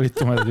jaa, mul olid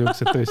tumedad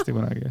juuksed tõesti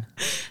kunagi.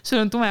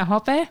 Sul on tume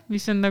habe,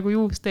 mis on nagu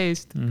juuste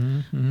eest.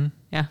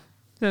 Jah,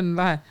 see on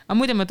lahe. Aga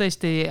muide ma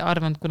tõesti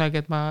arvanud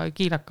kunagi, et ma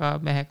kiilaka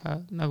mehega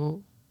nagu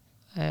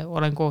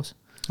olen koos.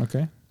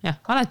 Okay. jah,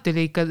 alati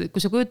oli ikka,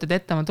 kui sa kujutad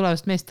ette oma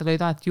tulevast meest, tal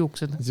olid alati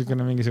juuksed.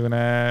 Niisugune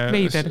mingisugune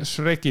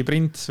Shreki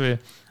prints või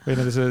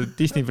need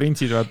Disney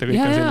printsid, vaata,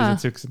 kõik on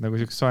sellised siuksed nagu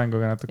siukse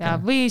soenguga natuke. Ja,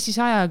 või siis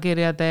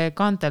ajakirjade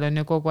kantel on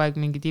ju kogu aeg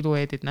mingid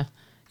ilueedid,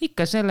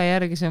 Ikka selle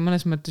järgi sa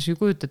mõnes mõttes ju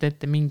kujutad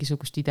ette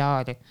mingisugust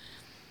ideaali.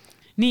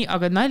 Nii,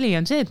 aga nali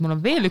on see, et mul on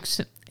veel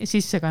üks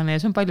sissekanne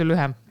ja see on palju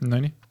lühem.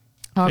 Nonii.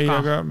 Ei,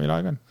 aga meil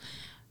aeg on.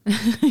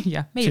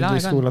 jah, meil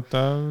aeg on.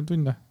 Kuulata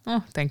tunde.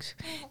 Oh, thanks.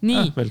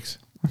 Nii. Velks.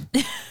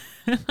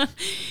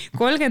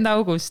 30.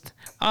 august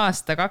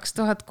aasta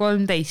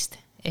 2013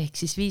 ehk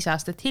siis 5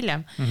 aastat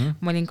hiljem.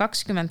 Ma olin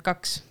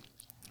 22.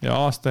 Ja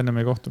aasta enne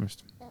meie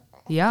kohtumist.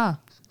 Jaa,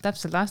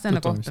 täpselt aasta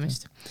enne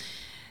kohtumist.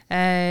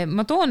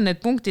 Ma toon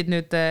need punktid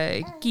nüüd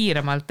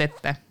kiiremalt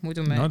ette,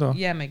 muidu me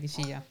jäämegi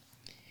siia.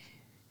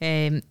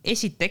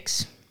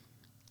 Esiteks,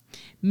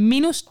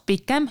 minust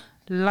pikem,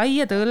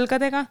 laiade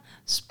õlgadega,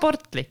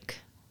 sportlik.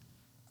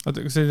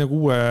 Oota, kas see oli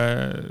nagu uue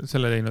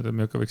selle teinud, et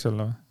milline võiks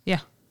olla?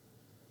 Jah.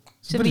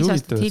 See on päris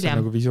huvitav, et sa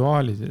nagu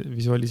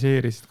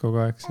visualiseerisid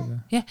kogu aeg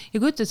seda. Jah, ja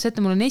kujutad see,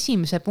 et mul on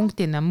esimese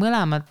punktina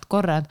mõlemad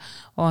korrad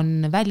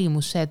on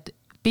välimused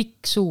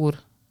pikk, suur,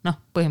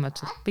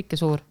 põhimõtteliselt pikk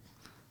ja suur.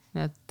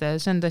 Et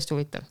see on tõesti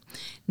huvitav.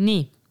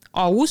 Nii,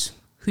 aus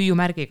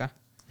hüüumärgiga.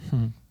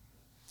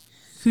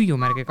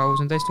 Hüüumärgiga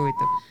aus on tõesti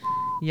huvitav.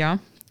 Ja,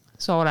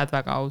 sa oled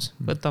väga aus.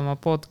 Võta oma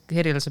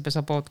Herilase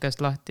pesa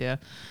podcast lahti ja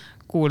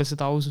kuule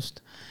seda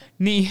ausust.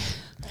 Nii,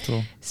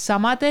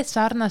 samade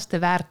sarnaste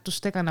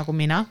väärtustega nagu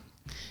mina.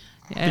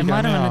 Ma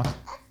arvan, et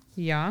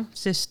ja,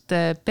 sest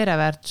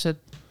pereväärtused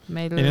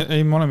meil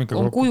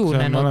on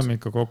kujunenud. Me oleme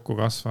ikka kokku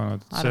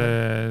kasvanud.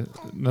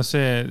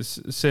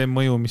 See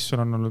mõju, mis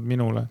sul on olnud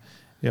minule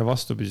ja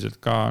vastupidiselt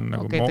ka on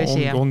nagu,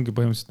 ongi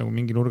põhimõtteliselt nagu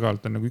mingi nurga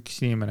alt on nagu üks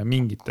inimene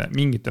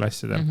mingitel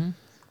asjadel.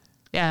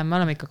 Ja, me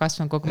oleme ikka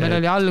kasvanud kokku. Meil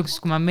oli alguses,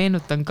 kui ma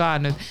meenutan ka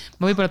nüüd,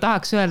 ma võib-olla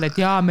tahaks öelda, et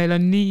jaa, meil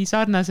on nii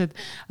sarnased,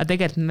 aga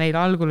tegelikult meil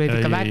algul olid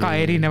ikka väga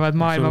erinevad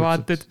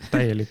maailmavaated.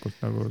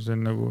 Täielikult nagu, see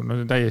on nagu,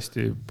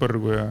 täiesti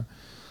põrgu ja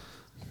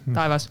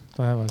taevas,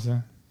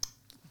 jah.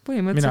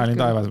 Mina olin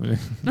taevas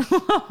muidugi.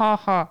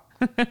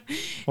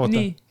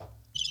 Oota.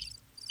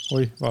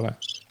 Oi, vale.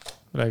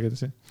 Räägi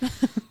edasi.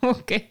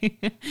 Okei.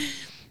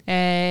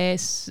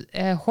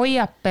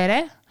 Hoiab pere,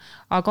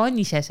 aga on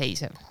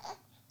iseseisev.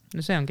 No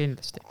see on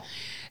kindlasti.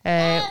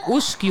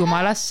 Usk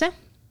jumalasse,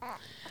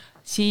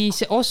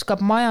 siis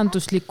oskab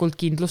majanduslikult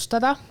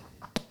kindlustada.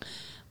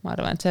 Ma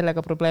arvan, et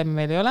sellega probleemi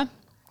meil ei ole.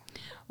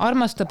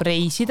 Armastab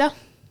reisida,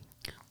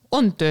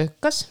 on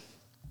töökas,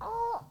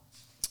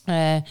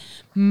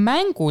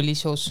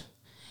 mängulisus,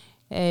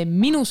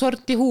 minu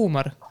sorti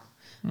huumor.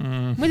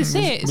 Mis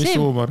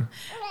huumor?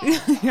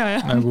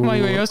 Nagu, ma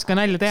ju ei oska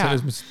nalja teha.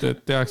 Selles mõttes, et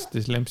tehaksid,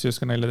 siis Lemps ei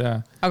oska nalja teha.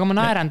 Aga ma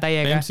naeran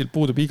täiega. Lempsil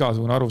puudub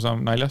igasugune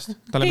arusaam naljast.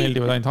 Talle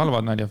meeldivad ainult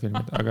halvad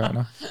naljafilmid,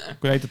 aga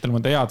kui näitad talle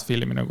mõnda head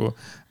filmi nagu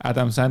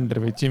Adam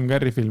Sandler või Jim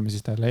Carrey filmi,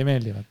 siis talle ei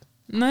meeldivad.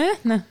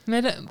 Nojah,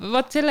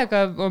 vaat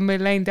sellega on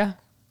meil läinud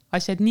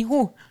asjad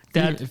nihu.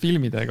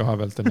 Filmide koha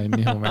pealt on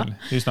läinud nihu meil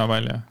üsna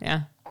palju.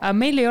 Jah. Aga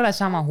meil ei ole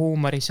sama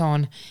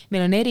huumorisoon.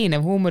 Meil on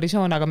erinev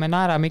huumorisoon, aga me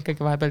naerame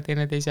ikkagi vahepeal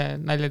teine teise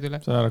naljad üle.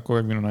 Sa naerad kogu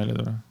aeg minu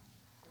naljad üle.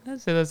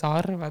 Seda sa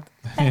arvad.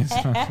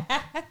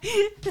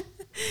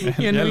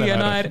 ja nüüd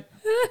naer.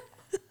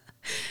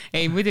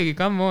 Ei, muidugi,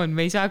 come on,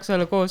 me ei saaks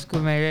olla koos, kui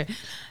me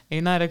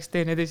ei naeraks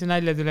teine teise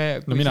naljad üle.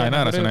 No mina ei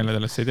naera see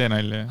naljad üle, sa ei tee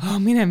nalja.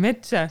 Mine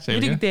metsa,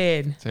 muidugi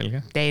teen.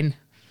 Selge. Teen,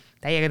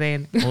 täiega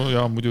teen.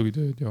 Jaa, muidugi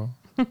tööd, jah.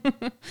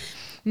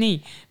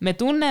 Nii, me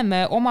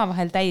tunneme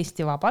omavahel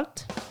täiesti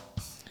vabalt.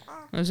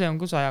 No see on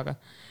kus ajaga.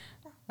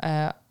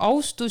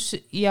 Austus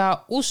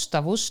ja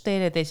ustavus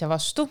teile teise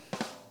vastu.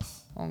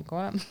 On ka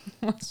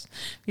olemas.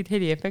 Neid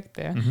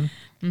heliefekte, jah.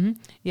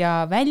 Ja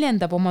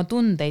väljendab oma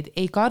tundeid,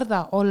 ei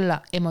karda olla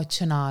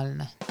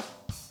emotsionaalne.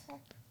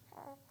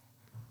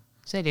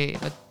 See oli...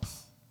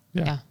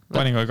 jah,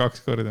 panin ka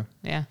 2 korda.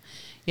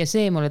 Ja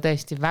see mulle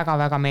tõesti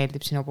väga-väga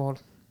meeldib sinu puhul.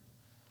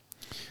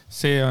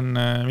 See on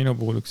minu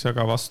puhul üks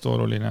väga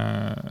vastuoluline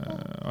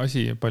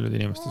asi paljude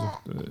inimeste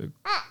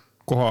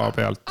koha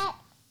pealt.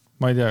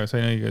 Ma ei tea,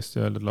 sain õigesti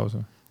öeldud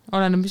lausa.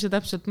 Oleneb, mis sa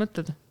täpselt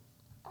mõtled?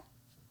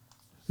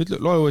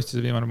 Loe uuesti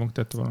see viimane punkt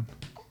ette, palun.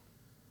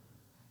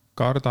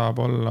 Kardab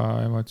olla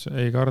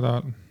ei karda...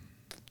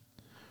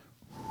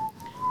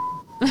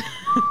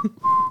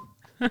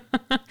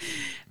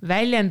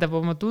 Väljendab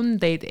oma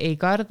tundeid, ei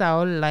karda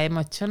olla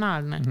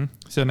emotsionaalne.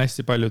 See on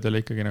hästi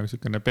paljudele ikkagi nagu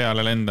selline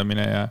peale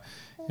lendamine ja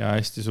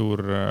hästi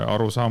suur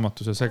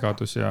arusaamatus ja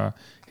segadus ja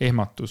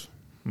ehmatus.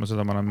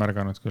 Seda ma olen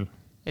märganud küll.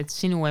 Et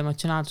sinu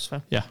emotsionaalsus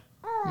või? Jah.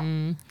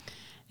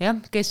 Jah,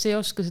 kes ei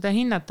oska seda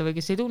hinnata või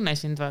kes ei tunne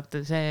sind,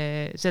 vaata,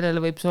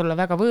 sellele võib see olla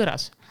väga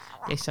võõras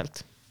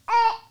lihtsalt.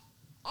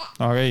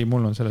 Aga ei,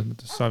 mul on selles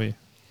mõttes savi.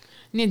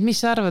 Nii, et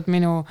mis sa arvad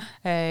minu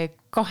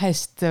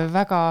 2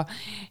 väga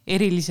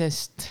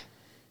erilisest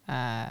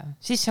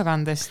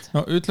sissakandest?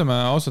 No ütleme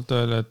ausalt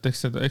öelda, et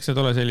eks need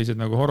ole sellised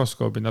nagu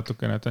horoskoobid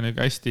natukene, et on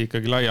hästi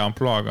ikkagi laia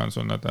ampluaaga on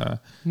sul nad,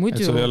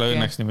 et sul ei ole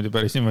õnneks niimoodi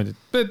päris niimoodi,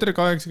 Peeter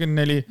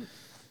 84,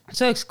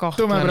 see oleks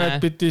kahtlane. Tume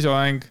Brad Pitti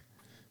soeng,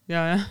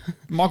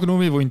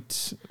 Magnumi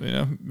vunts või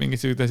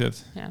mingisugused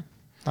asjad. Ja.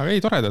 Aga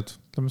ei, toredad.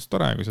 Ütleme,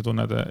 tore, kui sa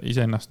tunned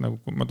iseennast nagu,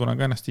 ma tunnen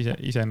ka ennast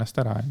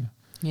iseennast ära.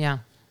 Ja.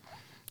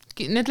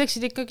 Need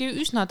läksid ikkagi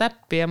üsna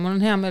täppi ja mul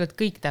on hea meel, et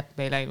kõik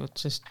täppi ei läinud,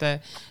 sest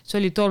see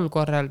oli tol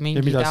korral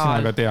mingi ideaal. Ja mida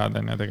sina ka tead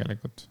enne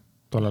tegelikult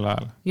tollel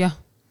ajal? Jah,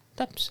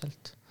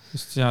 täpselt.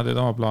 Sest sina teed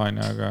oma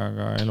plaani,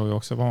 aga elu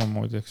jookseb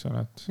omamoodi, eks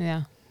ole.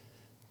 Jah.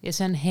 Ja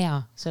see on hea,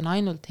 see on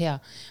ainult hea.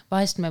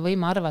 Vahest me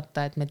võime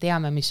arvata, et me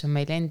teame, mis on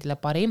meil endile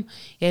parim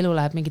ja elu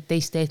läheb mingit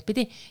teist teed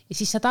pidi ja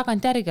siis sa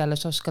tagant järgi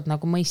alles oskad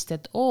nagu mõista,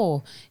 et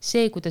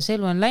see, kuidas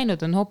elu on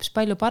läinud, on hoopis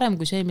palju parem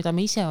kui see, mida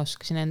ma ise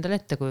oskasin endale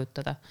ette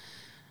kujutada.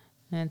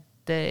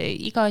 Et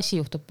iga asi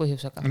juhtub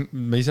põhjusega.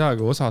 Me ei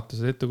saagi osata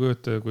seda ette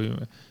kujutada, kui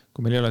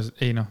meil ei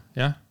ole,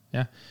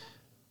 jah.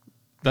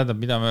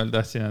 Tähendab, mida ma öelda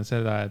tahtsin on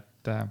seda,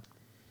 et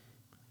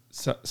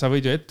sa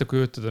võid ju ette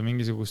kujutada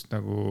mingisugust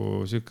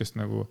nagu sükest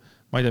nagu,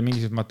 ma ei tea,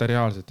 mingisugust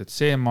materiaalset, et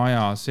see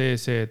maja,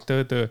 see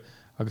tõõ,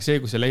 aga see,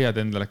 kui sa leiad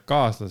endale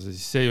kaaslase,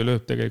 siis see ju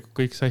lööb tegelikult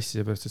kõik sassi,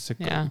 seepärast, et see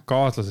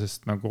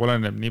kaaslasest nagu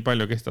oleneb nii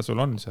palju, kes ta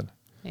sul on seal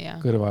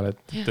kõrval,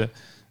 et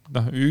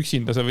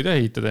üksinda sa võid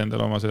ehitada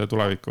endale oma selle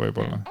tulevikku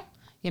võib-olla.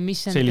 Ja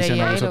mis on sellise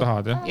nagu sa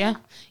tahad, jah?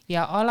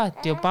 Ja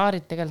alati ju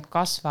paarid tegelikult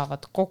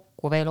kasvavad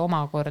kokku veel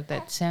omakorda,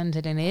 et see on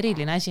selline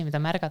eriline asi, mida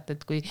märgata,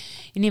 et kui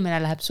inimene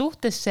läheb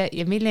suhtesse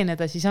ja milline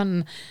ta siis on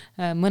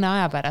mõne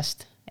aja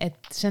pärast.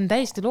 Et see on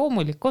täiesti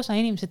loomulik osa,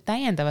 inimesed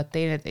täiendavad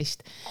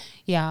teineteist.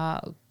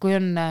 Ja kui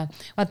on,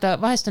 vaata,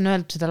 vahest on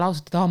öeldud seda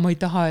lauset, et ma ei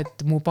taha,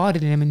 et mu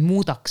paariline mind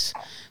muudaks.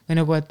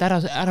 Või nagu, et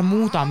ära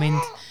muuda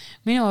mind.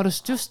 Minu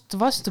arust just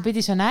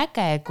vastupidi, see on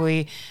äge,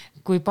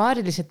 kui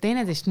paarilised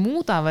teineteist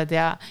muudavad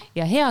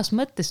ja heas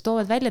mõttes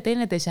toovad välja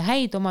teineteise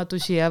häid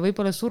omadusi ja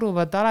võib-olla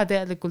suruvad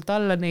alateadlikult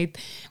alla neid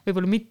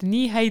võib-olla mitte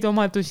nii häid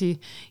omadusi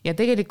ja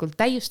tegelikult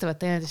täiustavad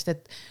teineteist,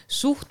 et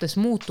suhtes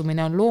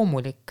muutumine on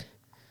loomulik.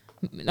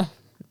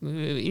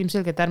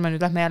 Ilmselgelt ärme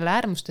nüüd lähme jälle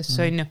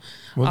äärmustesse, on ju.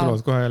 Mul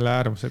tulevad kohe jälle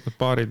äärmuslikud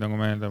paarid nagu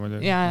meelde.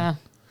 Ja.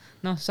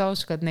 Sa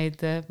oskad neid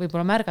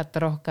võib-olla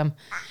märgata rohkem,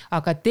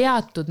 aga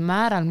teatud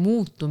määral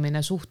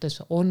muutumine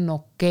suhtes on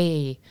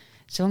okei.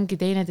 See ongi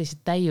teineteise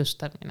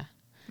täiustamine.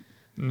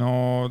 No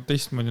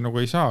teistmoodi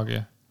nagu ei saagi.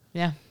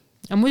 Jah.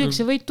 Ja muidugi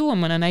see võid tuua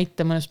mõne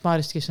näite mõnest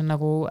paarist, kes on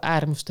nagu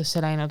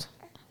äärmustesse läinud,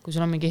 kui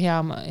sul on mingi hea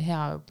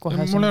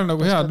kohe. Mul on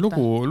nagu head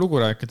lugu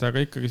rääkida,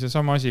 aga ikkagi see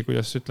sama asi,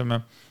 kuidas ütleme,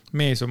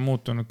 mees on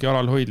muutunudki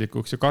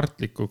alalhoidlikuks ja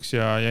kartlikuks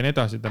ja nii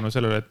edasi tänu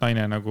sellele, et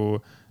naine nagu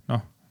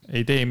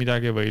ei tee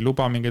midagi või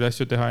luba mingeid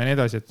asju teha ja nii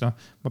edasi, et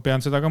ma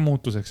pean seda ka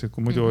muutuseks, et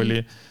kui muidu oli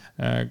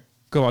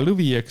kõva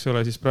lõvi, eks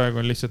ole, siis praegu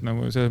on lihtsalt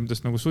nagu selles mõttes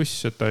nagu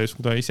suss, et ta ei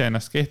suuda ise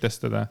ennast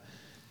kehtestada.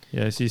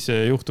 Ja siis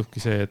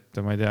juhtubki see, et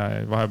ma ei tea,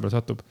 vahepeal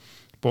satub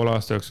poole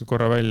aasta jooksul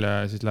korra välja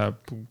ja siis läheb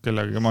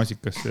kellegagi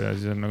maasikasse ja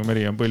siis on nagu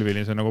meri on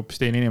põlvili, see on nagu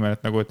hoopis teine inimene,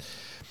 et nagu, et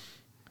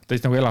ta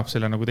siis nagu elab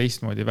selle nagu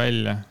teistmoodi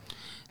välja.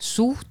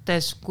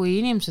 Suhtes, kui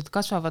inimesed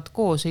kasvavad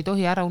koos, ei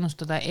tohi ära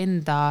unustada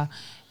enda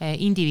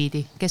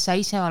indiviidi, kes sa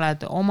ise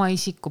oled, oma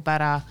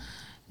isikupära,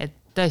 et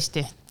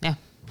tõesti, jah.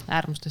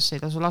 Äärmustesse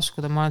ei tasu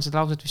laskuda, ma olen seda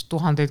lauset vist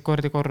 1000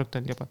 kordi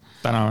korrutanud juba.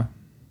 Täna või?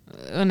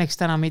 Õnneks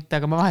täna mitte,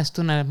 aga ma vahest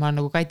tunnen, et ma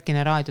olen nagu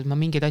katkine raadio, et ma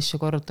mingeid asju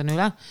korrutan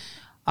üle,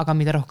 aga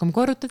mida rohkem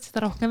korrutad,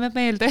 seda rohkem jääb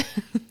meelde.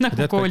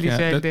 Nagu koolis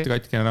öeldi. Teate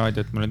katkine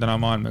raadio, et mul on täna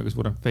maailmaga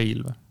suurem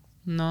fail või?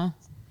 No.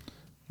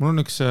 Mul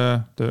on üks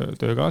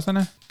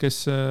töökaaslane,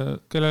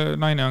 kelle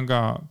naine on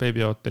ka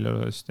beebihoteli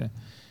olevasti.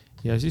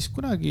 Ja siis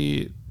kunagi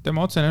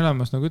tema otsene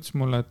ülemus nagu ütles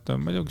mulle, et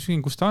ma ei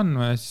tea, kus ta on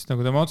ja siis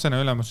nagu tema otsene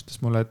ülemus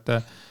ütles mulle,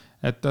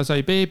 et ta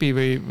sai beebi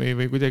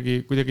või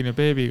kuidagi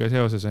beebiga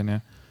seoses on ja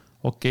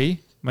okei,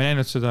 ma ei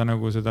näinud seda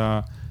nagu seda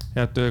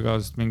head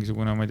töökaasest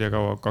mingisugune, ma ei tea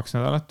kaua, 2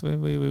 nädalat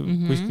või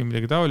kuskil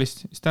midagi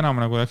taolist. Siis täna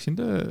ma nagu läksin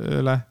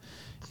tööle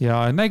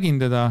ja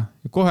nägin teda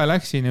ja kohe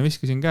läksin ja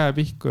viskasin käe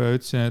pihku ja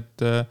ütlesin,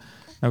 et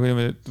nagu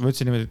niimoodi, ma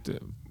ütlesin niimoodi,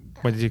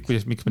 et ma ei tea,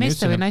 kuidas, miks ma nii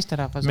ütlesin. Meeste või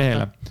naisterahvas?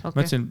 Mehele. Ma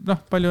ütlesin,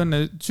 palju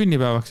õnne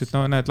sünnipäevaks, et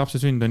näed,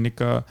 lapse sünd on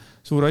ikka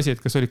suur asi,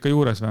 et kas oli ikka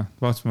juures või?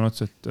 Vaatas mulle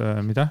otsa, et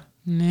mida?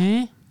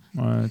 Nee.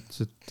 Ma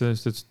ütlesin,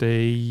 et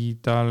ei,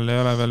 tal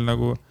ei ole veel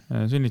nagu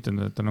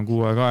sünnitanud, et tal on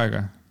 6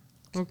 aega.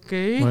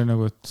 Okay. Ma olin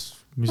nagu, et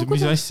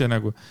mis asja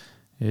nagu.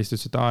 Ja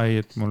siis ütles,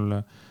 et mul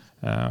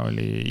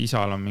oli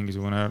isal on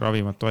mingisugune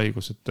ravimatu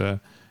haigus, et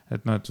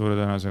suure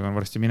tõenäosusega on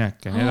varsti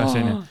minek ja nii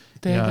edasi.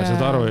 Ja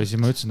saad aru ja siis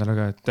ma ütlesin talle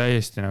ka, et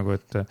täiesti nagu,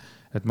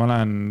 et ma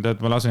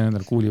lasen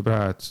endale kuuli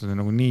praegu, et see on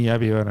nagu nii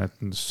häbiväärne, et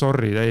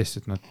sorry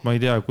täiesti, et ma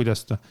ei tea,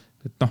 kuidas ta,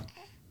 et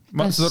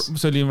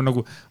see oli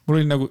nagu, mul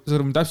oli nagu, see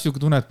oli täpselt siuke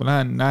tunne, et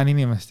ma näen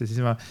inimest ja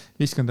siis ma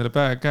viskan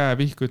talle käe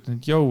pihku, ütlen,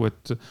 et jõu,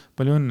 et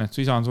palju õnne, et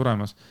su isa on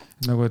suremas.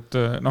 Nagu, et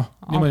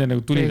niimoodi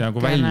nagu tuli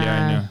nagu välja,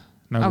 on ju.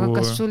 Nagu... Aga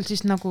kas sul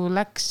siis nagu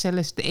läks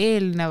sellest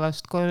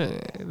eelnevast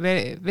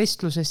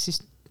vestlusest siis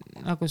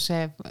nagu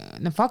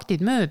need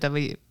faktid mööda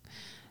või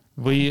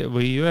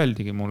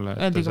öeldigi mulle,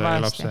 et ta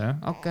sai lapse, jah.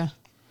 Okay.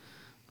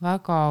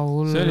 Väga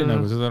hull. See oli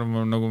nagu, seda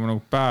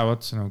nagu päev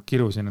otsa nagu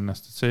kirusin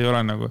ennast, et see ei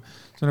ole nagu,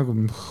 see on nagu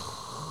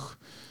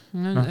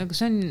Aga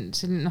see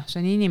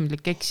on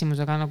inimlik eksimus,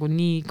 aga nagu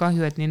nii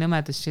kahju, et nii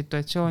nõmedas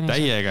situatsioonis.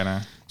 Täiega,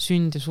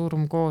 Sünd ja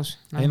surm koos.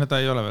 Ei, ta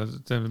ei ole veel,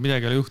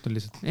 midagi ei ole juhtunud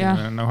lihtsalt.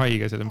 Nagu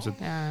haige selles mõttes,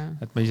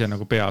 et ma ise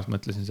nagu peas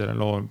mõtlesin selle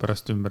loo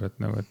pärast ümber,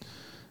 et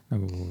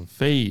nagu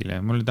fail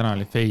ja mul täna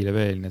oli fail ja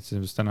veel, nii et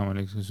selles mõttes täna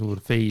oli suur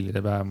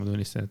failide päev, ma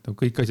tunnistan, et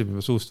kõik asjad, mis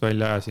ma suust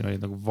välja ajasin,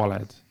 olid nagu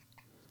valed.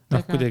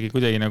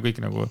 Kuidagi nagu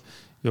kõik nagu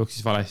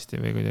jooksis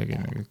valesti või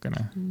kuidagi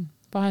nagu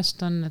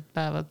Vahest on need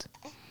päevad.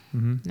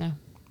 Jah.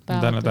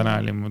 Täna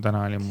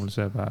oli mul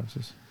see päev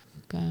siis.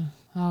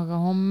 Aga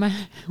homme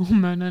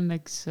on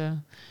õnneks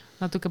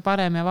natuke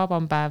parem ja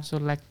vabam päev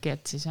sul äkki,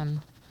 et siis on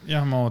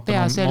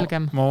pea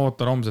selgem. Ma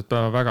ootan homset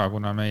päeva väga,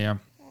 kuna meie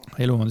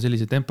elu on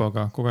sellise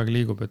tempoga, kogu aeg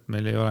liigub, et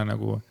meil ei ole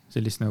nagu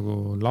sellist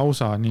nagu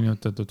lausa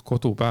niinimetatud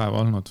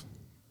kodupäeva olnud.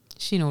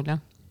 Sinul,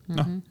 jah?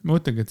 Ma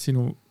mõtlengi, et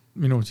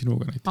minul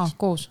sinuga näiteks.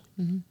 Koos.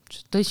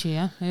 Tõsi,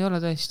 jah? Ei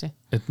ole tõesti.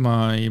 Et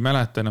ma ei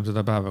mäleta enam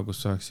seda päeva,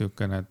 kus oleks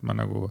siukene, et ma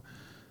nagu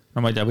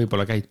ma ei tea,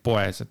 võib-olla käid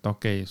poes, et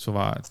okei,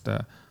 suva,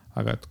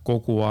 aga et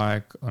kogu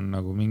aeg on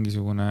nagu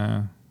mingisugune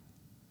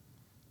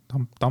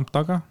tamp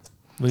taga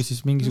või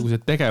siis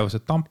mingisugused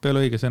tegevused, tamp ei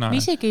ole õige sõna. Me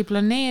isegi ei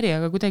planeeri,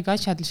 aga kuidagi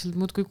asjad lihtsalt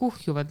muudkui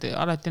kuhjuvad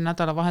alati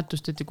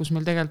nädalavahetusteti, kus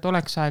meil tegelikult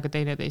oleks aega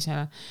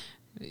teineteisele.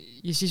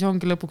 Ja siis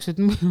ongi lõpuks, et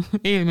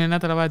eelmine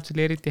nädalavahetus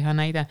oli eriti hea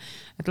näide,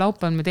 et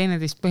laupäeval me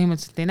teineteist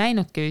põhimõtteliselt ei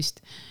näinudki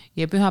vist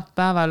ja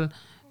pühapäeval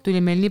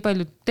tuli meil nii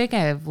palju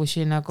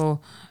tegevusi nagu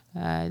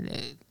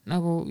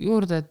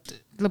juurde, et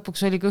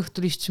lõpuks oli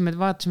kõhtul istusime, et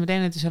vaatasime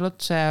teineteisele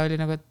otsa ja oli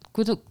nagu, et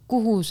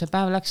kuhu see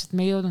päev läks, et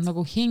me ei jõudnud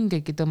nagu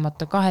hingegi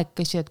tõmmata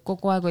kahekesi, et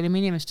kogu aeg olime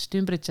inimestest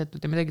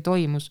ümbritsetud ja midagi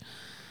toimus.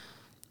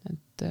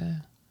 Et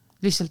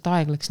lihtsalt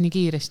aeg läks nii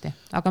kiiresti,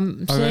 aga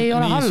see ei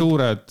ole halb. Nii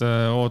suured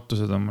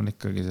ootused on mul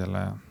ikkagi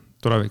selle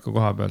tuleviku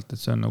koha pealt, et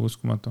see on nagu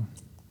uskumatu.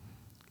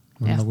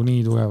 On nagu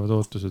nii tugevad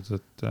ootused,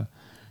 et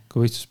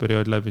kui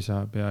võistlusperiood läbi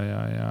saab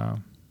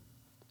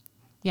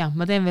ja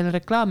ma teen veel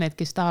reklaami, et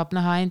kes tahab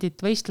näha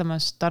Endit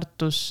võistlemas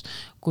Tartus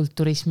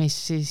kulturismis,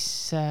 siis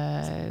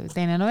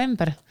 2.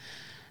 november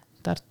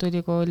Tartu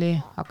Ülikooli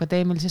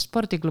Akadeemilises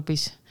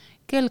spordiklubis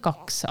kell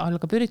 2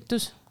 algab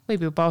üritus,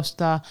 võib juba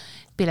osta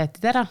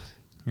piletid ära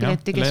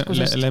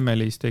piletikeskusest.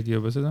 Lemmelis tegi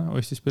juba seda,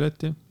 ostis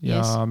pileti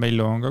ja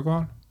Mellu on ka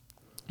kohal.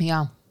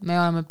 Ja,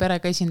 me oleme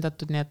perega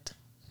esindatud, nii et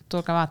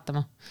tulge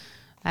vaatama.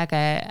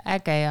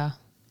 Äge ja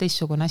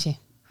teistsugune asi.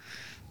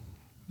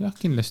 Jah,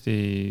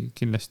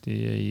 kindlasti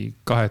ei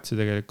kahetse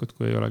tegelikult,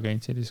 kui ei ole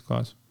käinud sellises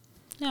kohas.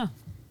 Jah.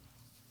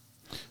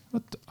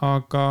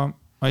 Aga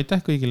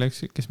aitäh kõigile,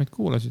 kes meid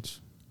kuulasid.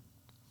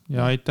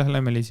 Ja aitäh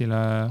Lemmelisile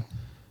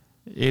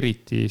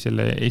eriti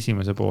selle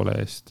esimese poole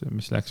eest,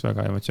 mis läks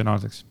väga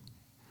emotsionaalseks.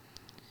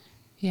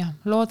 Jah,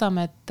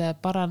 loodame, et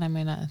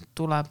paranemine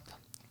tuleb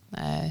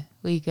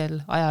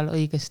õigel ajal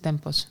õiges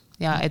tempos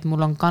ja et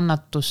mul on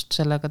kannatust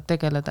sellega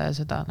tegeleda ja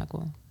seda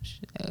nagu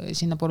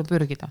sinna poole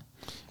pürgida.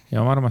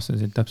 Ja ma armastan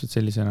sind täpselt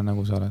sellisena,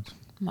 nagu sa oled.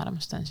 Ma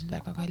armastan sind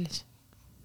väga kallis.